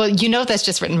jacket. Well, you know that's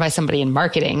just written by somebody in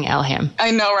marketing, Elham. I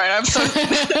know, right? I'm so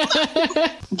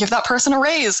give that person a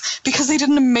raise because they did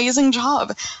an amazing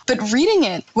job. But reading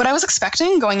it, what I was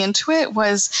expecting going into it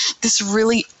was this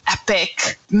really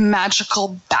epic,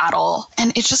 magical battle.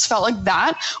 And it just felt like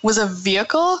that was a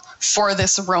vehicle for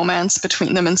this romance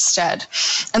between them instead.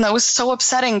 And that was so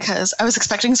upsetting because I was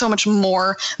expecting so much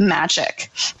more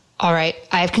magic. All right.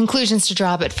 I have conclusions to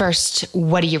draw, but first,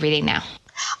 what are you reading now?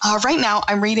 Right now,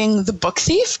 I'm reading The Book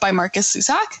Thief by Marcus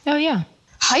Zusak. Oh, yeah.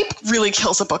 Hype really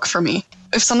kills a book for me.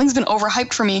 If something's been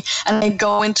overhyped for me and I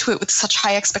go into it with such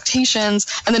high expectations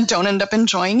and then don't end up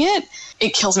enjoying it,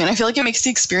 it kills me. And I feel like it makes the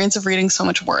experience of reading so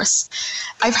much worse.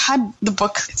 I've had The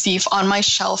Book Thief on my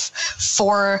shelf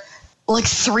for like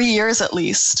 3 years at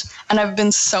least, and I've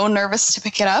been so nervous to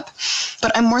pick it up,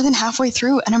 but I'm more than halfway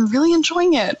through and I'm really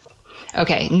enjoying it.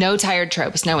 Okay, no tired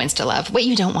tropes, no insta-love. What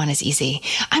you don't want is easy.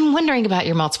 I'm wondering about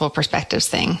your multiple perspectives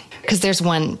thing, because there's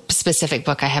one specific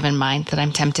book I have in mind that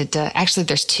I'm tempted to, actually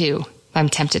there's two. I'm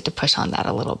tempted to push on that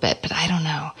a little bit, but I don't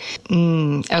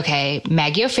know. Okay,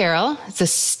 Maggie O'Farrell. It's a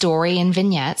story in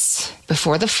vignettes.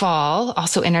 Before the Fall,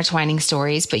 also intertwining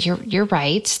stories, but you're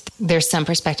right. There's some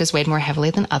perspectives weighed more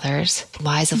heavily than others.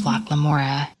 Lies of Locke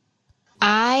Lamora.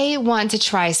 I want to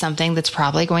try something that's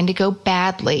probably going to go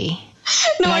badly.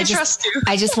 No, I trust you.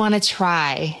 I just want to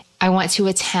try. I want to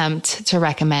attempt to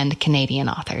recommend Canadian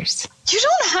authors. You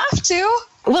don't have to.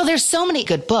 Well, there's so many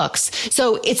good books.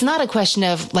 So it's not a question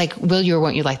of like, will you or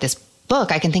won't you like this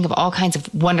book? I can think of all kinds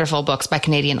of wonderful books by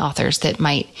Canadian authors that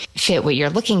might fit what you're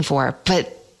looking for.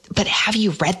 But have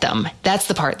you read them? That's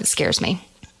the part that scares me.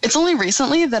 It's only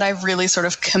recently that I've really sort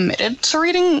of committed to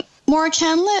reading more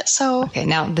CanLit, so... Okay,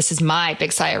 now this is my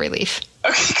big sigh of relief.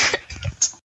 Okay, great.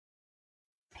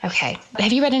 Okay.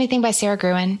 Have you read anything by Sarah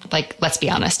Gruen? Like, let's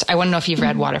be honest. I want to know if you've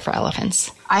read Water for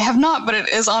Elephants. I have not, but it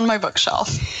is on my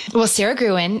bookshelf. Well, Sarah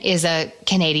Gruen is a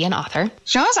Canadian author. You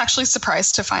know, I was actually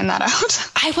surprised to find that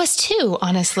out. I was too,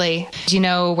 honestly. Do you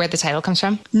know where the title comes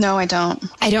from? No, I don't.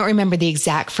 I don't remember the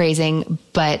exact phrasing,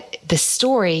 but the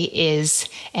story is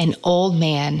an old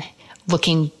man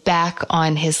looking back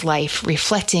on his life,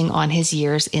 reflecting on his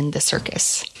years in the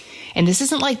circus. And this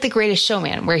isn't like The Greatest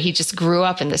Showman, where he just grew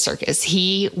up in the circus.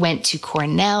 He went to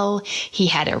Cornell. He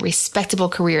had a respectable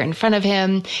career in front of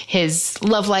him. His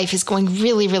love life is going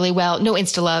really, really well. No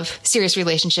insta-love, serious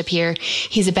relationship here.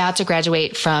 He's about to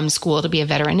graduate from school to be a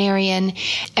veterinarian.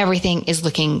 Everything is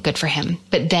looking good for him.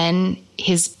 But then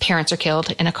his parents are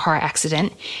killed in a car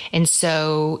accident. And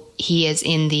so he is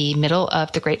in the middle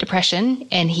of the Great Depression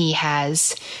and he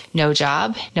has no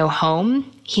job, no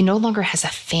home. He no longer has a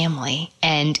family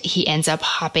and he ends up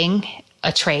hopping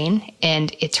a train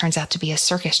and it turns out to be a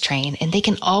circus train and they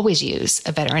can always use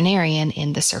a veterinarian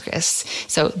in the circus.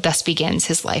 So thus begins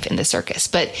his life in the circus.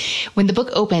 But when the book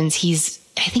opens, he's,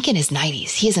 I think in his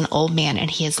 90s, he is an old man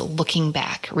and he is looking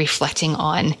back, reflecting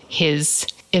on his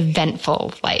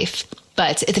eventful life.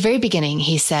 But at the very beginning,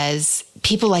 he says,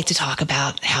 people like to talk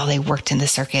about how they worked in the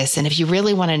circus. And if you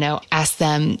really want to know, ask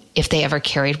them if they ever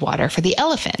carried water for the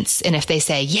elephants. And if they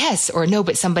say yes or no,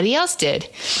 but somebody else did,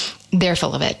 they're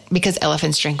full of it because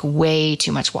elephants drink way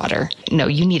too much water. No,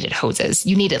 you needed hoses.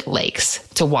 You needed lakes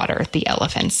to water the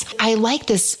elephants. I like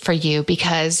this for you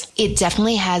because it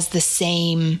definitely has the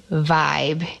same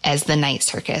vibe as the night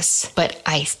circus, but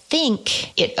I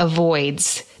think it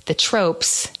avoids the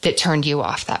tropes that turned you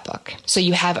off that book. So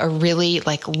you have a really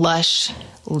like lush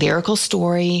lyrical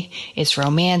story. It's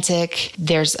romantic.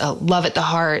 There's a love at the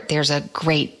heart. There's a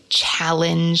great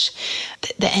challenge.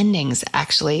 The endings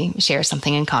actually share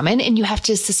something in common and you have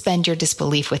to suspend your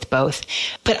disbelief with both.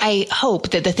 But I hope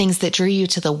that the things that drew you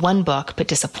to the one book but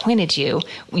disappointed you,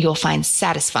 you'll find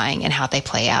satisfying in how they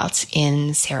play out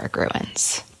in Sarah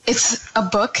Gruen's. It's a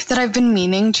book that I've been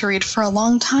meaning to read for a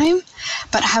long time,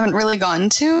 but haven't really gotten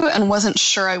to and wasn't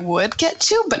sure I would get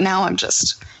to, but now I'm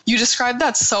just... You described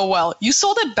that so well. You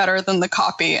sold it better than the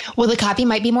copy. Well, the copy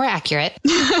might be more accurate.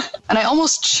 And I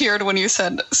almost cheered when you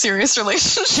said serious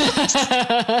relationships.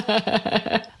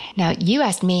 Now, you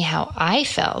asked me how I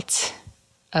felt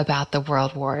about the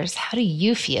World Wars. How do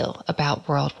you feel about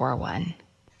World War I?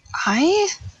 I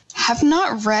have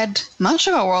not read much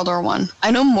about World War I.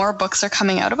 I know more books are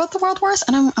coming out about the World Wars,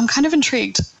 and I'm kind of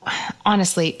intrigued.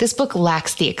 Honestly, this book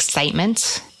lacks the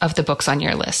excitement of the books on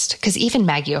your list. Because even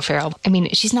Maggie O'Farrell, I mean,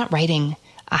 she's not writing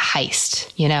a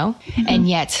heist, you know? Mm-hmm. And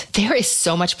yet there is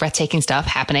so much breathtaking stuff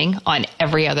happening on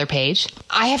every other page.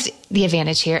 I have the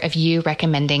advantage here of you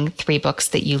recommending 3 books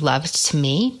that you loved to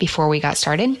me before we got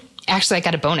started. Actually, I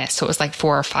got a bonus, so it was like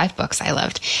 4 or 5 books I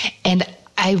loved. And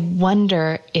I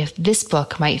wonder if this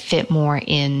book might fit more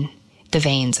in the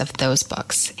veins of those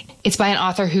books. It's by an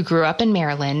author who grew up in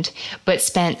Maryland, but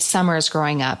spent summers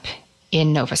growing up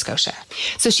in Nova Scotia.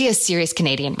 So she has serious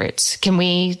Canadian roots. Can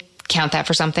we count that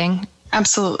for something?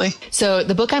 Absolutely. So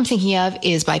the book I'm thinking of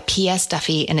is by P.S.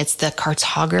 Duffy, and it's The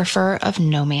Cartographer of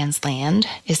No Man's Land.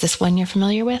 Is this one you're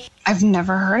familiar with? I've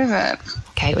never heard of it.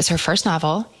 Okay, it was her first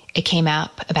novel. It came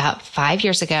out about 5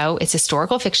 years ago. It's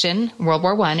historical fiction, World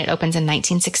War I. It opens in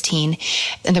 1916.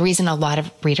 And the reason a lot of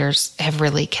readers have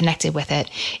really connected with it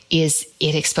is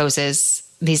it exposes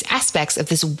these aspects of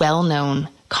this well-known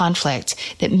conflict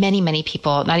that many, many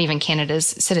people, not even Canada's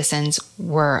citizens,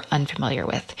 were unfamiliar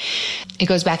with. It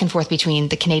goes back and forth between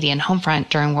the Canadian home front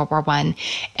during World War I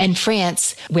and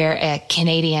France, where a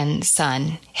Canadian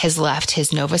son has left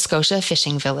his Nova Scotia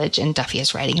fishing village, and Duffy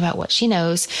is writing about what she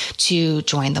knows, to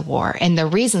join the war. And the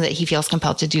reason that he feels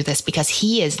compelled to do this, because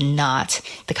he is not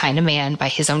the kind of man, by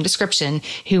his own description,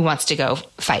 who wants to go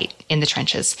fight in the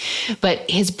trenches. But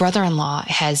his brother-in-law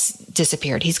has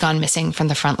disappeared. He's gone missing from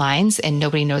the front lines, and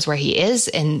nobody knows where he is.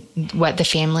 And what the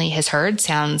family has heard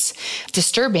sounds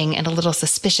disturbing and a little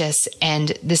suspicious.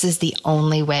 And this is the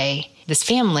only way this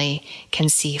family can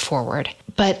see forward.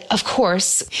 But of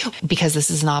course, because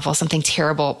this is a novel, something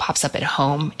terrible pops up at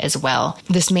home as well.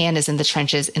 This man is in the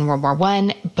trenches in World War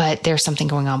I, but there's something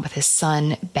going on with his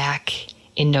son back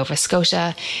in Nova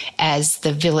Scotia as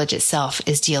the village itself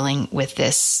is dealing with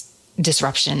this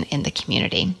disruption in the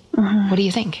community. Mm-hmm. What do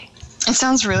you think? It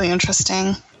sounds really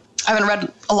interesting. I haven't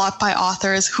read a lot by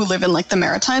authors who live in like the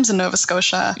Maritimes in Nova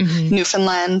Scotia,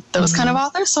 Newfoundland, those kind of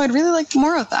authors. So I'd really like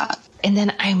more of that. And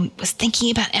then I was thinking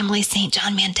about Emily St.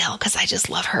 John Mandel because I just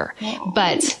love her.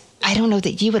 But I don't know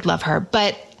that you would love her.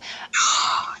 But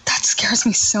that scares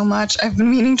me so much. I've been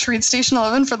meaning to read Station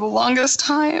 11 for the longest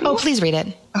time. Oh, please read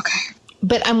it. Okay.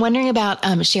 But I'm wondering about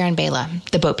Sharon Bela,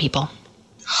 The Boat People.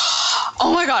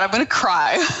 Oh my God, I'm going to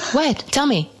cry. What? Tell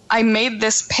me. I made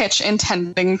this pitch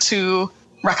intending to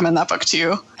recommend that book to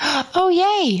you. Oh,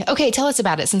 yay. Okay, tell us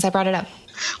about it since I brought it up.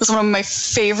 It was one of my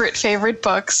favorite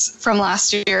books from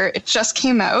last year. It just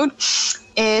came out.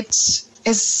 It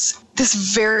is this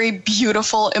very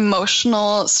beautiful,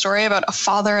 emotional story about a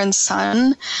father and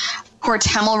son who are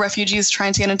Tamil refugees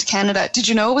trying to get into Canada. Did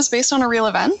you know it was based on a real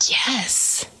event?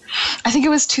 Yes. I think it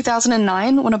was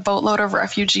 2009 when a boatload of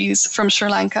refugees from Sri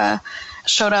Lanka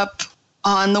showed up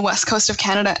on the west coast of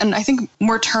Canada and I think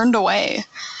were turned away.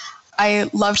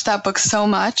 I loved that book so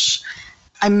much.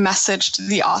 I messaged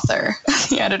the author,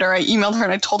 the editor. I emailed her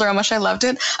and I told her how much I loved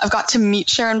it. I've got to meet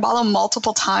Sharon Bala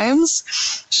multiple times.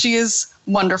 She is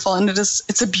wonderful and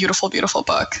it's a beautiful, beautiful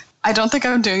book. I don't think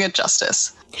I'm doing it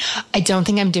justice. I don't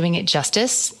think I'm doing it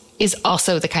justice is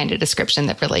also the kind of description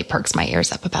that really perks my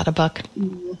ears up about a book.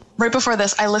 Right before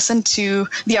this, I listened to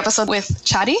the episode with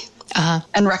Chatty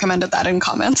and recommended that in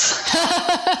comments.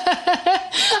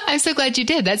 I'm so glad you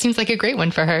did. That seems like a great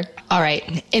one for her. All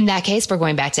right. In that case, we're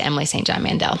going back to Emily St. John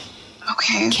Mandel.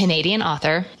 Okay. Canadian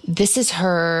author. This is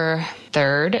her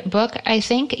third book, I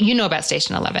think. You know about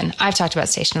Station 11. I've talked about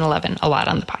Station 11 a lot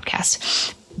on the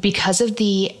podcast. Because of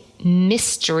the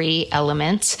mystery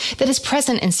element that is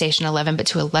present in Station 11, but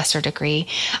to a lesser degree,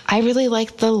 I really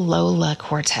like the Lola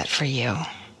Quartet for you.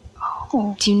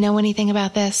 Oh. Do you know anything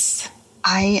about this?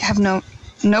 I have no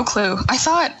clue. I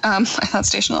thought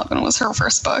Station 11 was her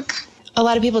first book. A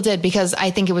lot of people did because I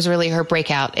think it was really her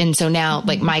breakout. And so now,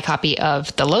 like, my copy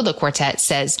of the Lola Quartet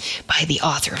says by the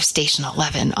author of Station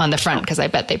 11 on the front, because I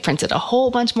bet they printed a whole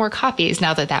bunch more copies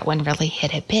now that that one really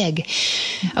hit it big.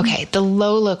 Okay, the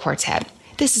Lola Quartet.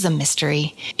 This is a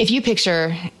mystery. If you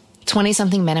picture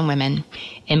 20-something men and women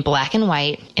in black and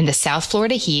white in the South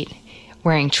Florida heat,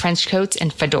 wearing trench coats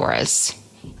and fedoras,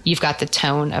 you've got the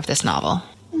tone of this novel.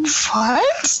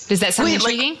 What? Does that sound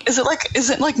intriguing? Is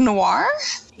it like noir?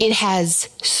 It has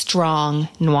strong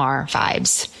noir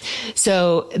vibes.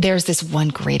 So there's this one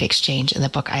great exchange in the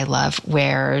book I love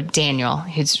where Daniel,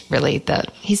 who's really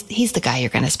he's the guy you're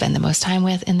going to spend the most time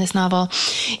with in this novel.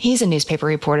 He's a newspaper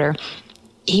reporter.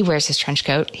 He wears his trench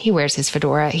coat. He wears his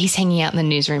fedora. He's hanging out in the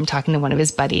newsroom talking to one of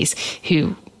his buddies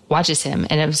who watches him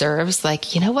and observes,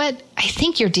 like, you know what? I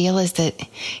think your deal is that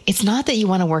it's not that you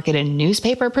want to work at a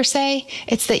newspaper per se.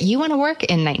 It's that you want to work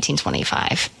in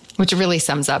 1925, which really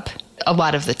sums up a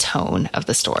lot of the tone of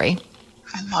the story.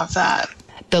 I love that.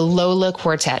 The Lola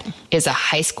Quartet is a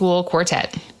high school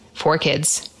quartet, 4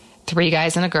 kids, 3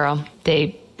 guys and a girl.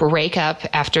 They break up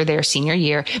after their senior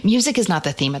year. Music is not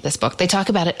the theme of this book. They talk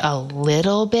about it a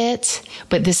little bit,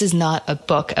 but this is not a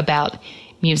book about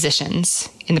musicians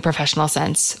in the professional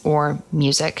sense or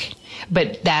music.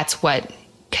 But that's what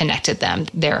connected them,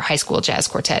 their high school jazz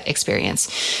quartet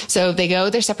experience. So they go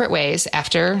their separate ways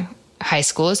after high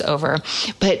school is over.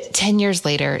 But 10 years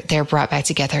later, they're brought back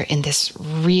together in this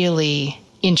really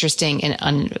interesting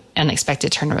and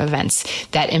unexpected turn of events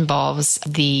that involves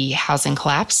the housing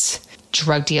collapse,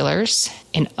 drug dealers,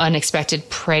 an unexpected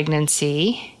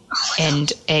pregnancy,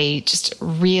 and a just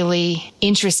really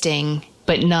interesting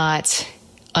but not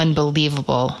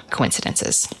unbelievable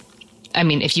coincidences. I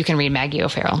mean, if you can read Maggie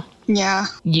O'Farrell, yeah,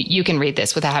 you can read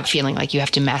this without feeling like you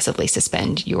have to massively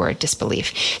suspend your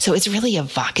disbelief. So it's really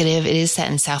evocative. It is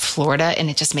set in South Florida, and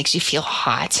it just makes you feel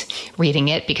hot reading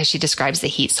it because she describes the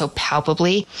heat so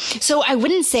palpably. So I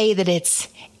wouldn't say that it's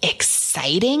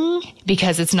exciting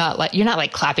because it's not like you're not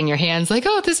like clapping your hands like,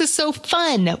 oh, this is so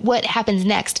fun. What happens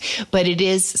next? But it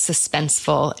is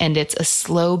suspenseful, and it's a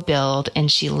slow build, and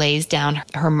she lays down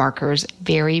her markers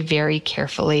very, very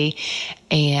carefully.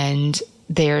 And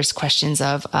there's questions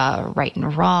of right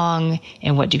and wrong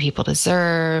and what do people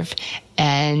deserve.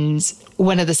 And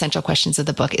one of the central questions of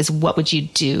the book is, what would you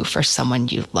do for someone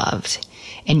you loved?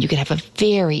 And you could have a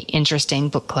very interesting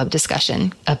book club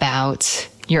discussion about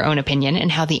your own opinion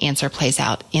and how the answer plays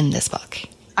out in this book.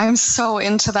 I'm so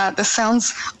into that. This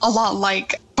sounds a lot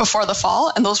like Before the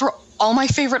Fall, and those were all my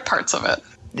favorite parts of it.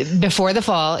 Before the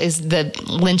Fall is the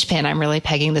linchpin I'm really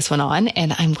pegging this one on,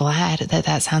 and I'm glad that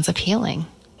that sounds appealing.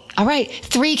 All right,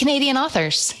 3 Canadian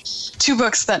authors. 2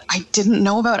 books that I didn't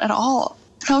know about at all.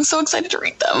 And I'm so excited to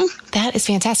read them. That is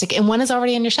fantastic. And one is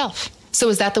already on your shelf. So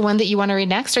is that the one that you want to read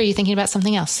next, or are you thinking about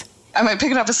something else? I might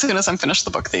pick it up as soon as I'm finished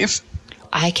The Book Thief.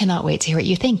 I cannot wait to hear what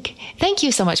you think. Thank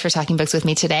you so much for talking books with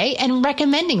me today and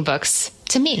recommending books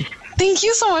to me. Thank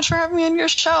you so much for having me on your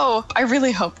show. I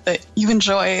really hope that you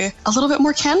enjoy a little bit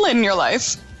more candlelit in your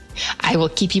life. I will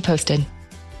keep you posted.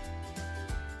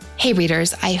 Hey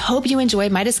readers, I hope you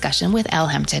enjoyed my discussion with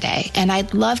Elhem today, and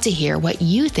I'd love to hear what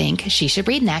you think she should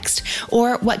read next,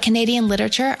 or what Canadian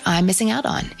literature I'm missing out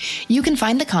on. You can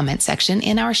find the comment section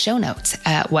in our show notes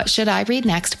at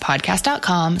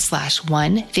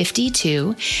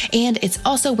whatshouldireadnextpodcast.com/152, and it's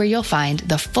also where you'll find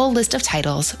the full list of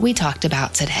titles we talked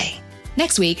about today.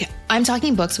 Next week, I'm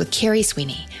talking books with Carrie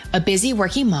Sweeney, a busy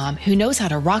working mom who knows how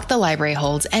to rock the library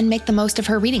holds and make the most of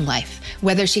her reading life,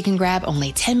 whether she can grab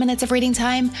only 10 minutes of reading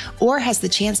time or has the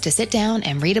chance to sit down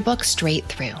and read a book straight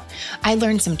through. I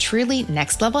learned some truly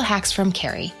next-level hacks from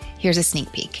Carrie. Here's a sneak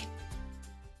peek.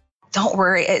 Don't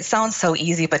worry. It sounds so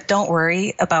easy, but don't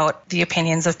worry about the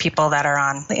opinions of people that are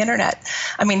on the internet.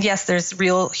 I mean, yes, there's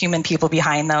real human people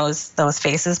behind those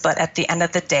faces, but at the end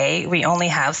of the day, we only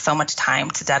have so much time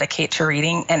to dedicate to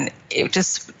reading, and it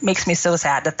just makes me so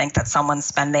sad to think that someone's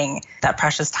spending that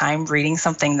precious time reading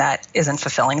something that isn't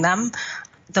fulfilling them.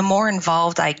 The more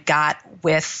involved I got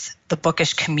with the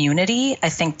bookish community, I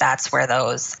think that's where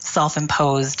those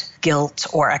self-imposed guilt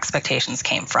or expectations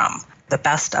came from. The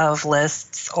best of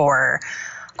lists or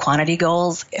quantity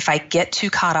goals. If I get too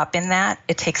caught up in that,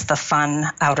 it takes the fun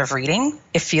out of reading.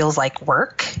 It feels like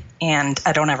work, and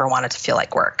I don't ever want it to feel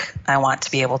like work. I want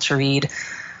to be able to read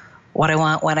what I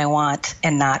want, when I want,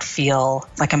 and not feel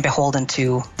like I'm beholden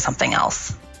to something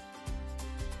else.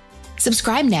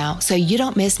 Subscribe now so you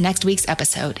don't miss next week's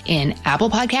episode in Apple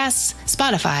Podcasts,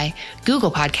 Spotify, Google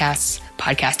Podcasts,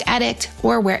 Podcast Addict,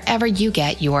 or wherever you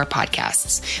get your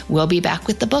podcasts. We'll be back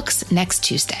with the books next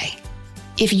Tuesday.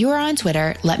 If you're on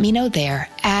Twitter, let me know there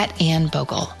at Anne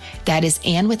Bogle. That is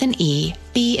Anne with an E,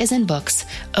 B as in books,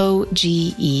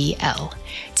 OGEL.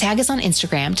 Tag us on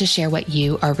Instagram to share what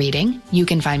you are reading. You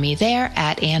can find me there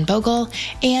at Anne Bogle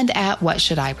and at What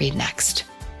Should I Read Next.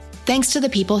 Thanks to the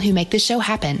people who make this show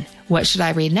happen. What Should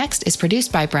I Read Next is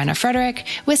produced by Brenna Frederick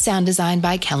with sound design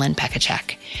by Kellen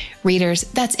Pekacek. Readers,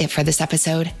 that's it for this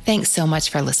episode. Thanks so much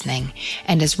for listening.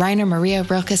 And as Rainer Maria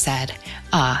Rilke said,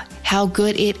 how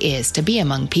good it is to be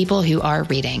among people who are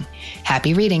reading.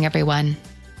 Happy reading, everyone.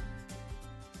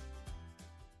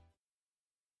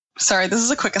 Sorry, this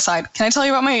is a quick aside. Can I tell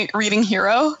you about my reading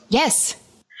hero? Yes.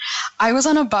 I was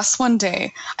on a bus one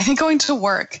day, I think going to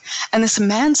work, and this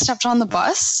man stepped on the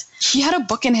bus. He had a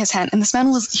book in his hand, and this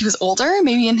man he was older,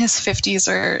 maybe in his 50s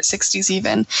or 60s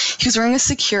even. He was wearing a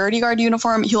security guard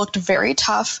uniform. He looked very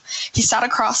tough. He sat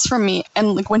across from me,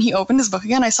 and like when he opened his book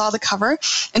again, I saw the cover,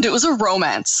 and it was a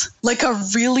romance, like a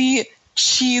really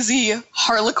cheesy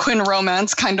Harlequin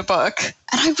romance kind of book.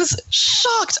 And I was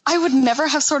shocked. I would never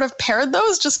have sort of paired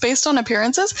those just based on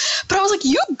appearances. But I was like,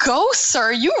 you go,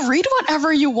 sir. You read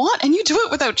whatever you want and you do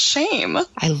it without shame.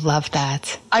 I love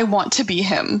that. I want to be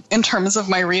him in terms of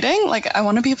my reading. Like, I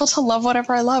want to be able to love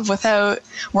whatever I love without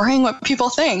worrying what people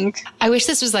think. I wish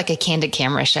this was like a Candid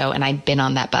Camera show and I'd been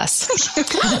on that bus.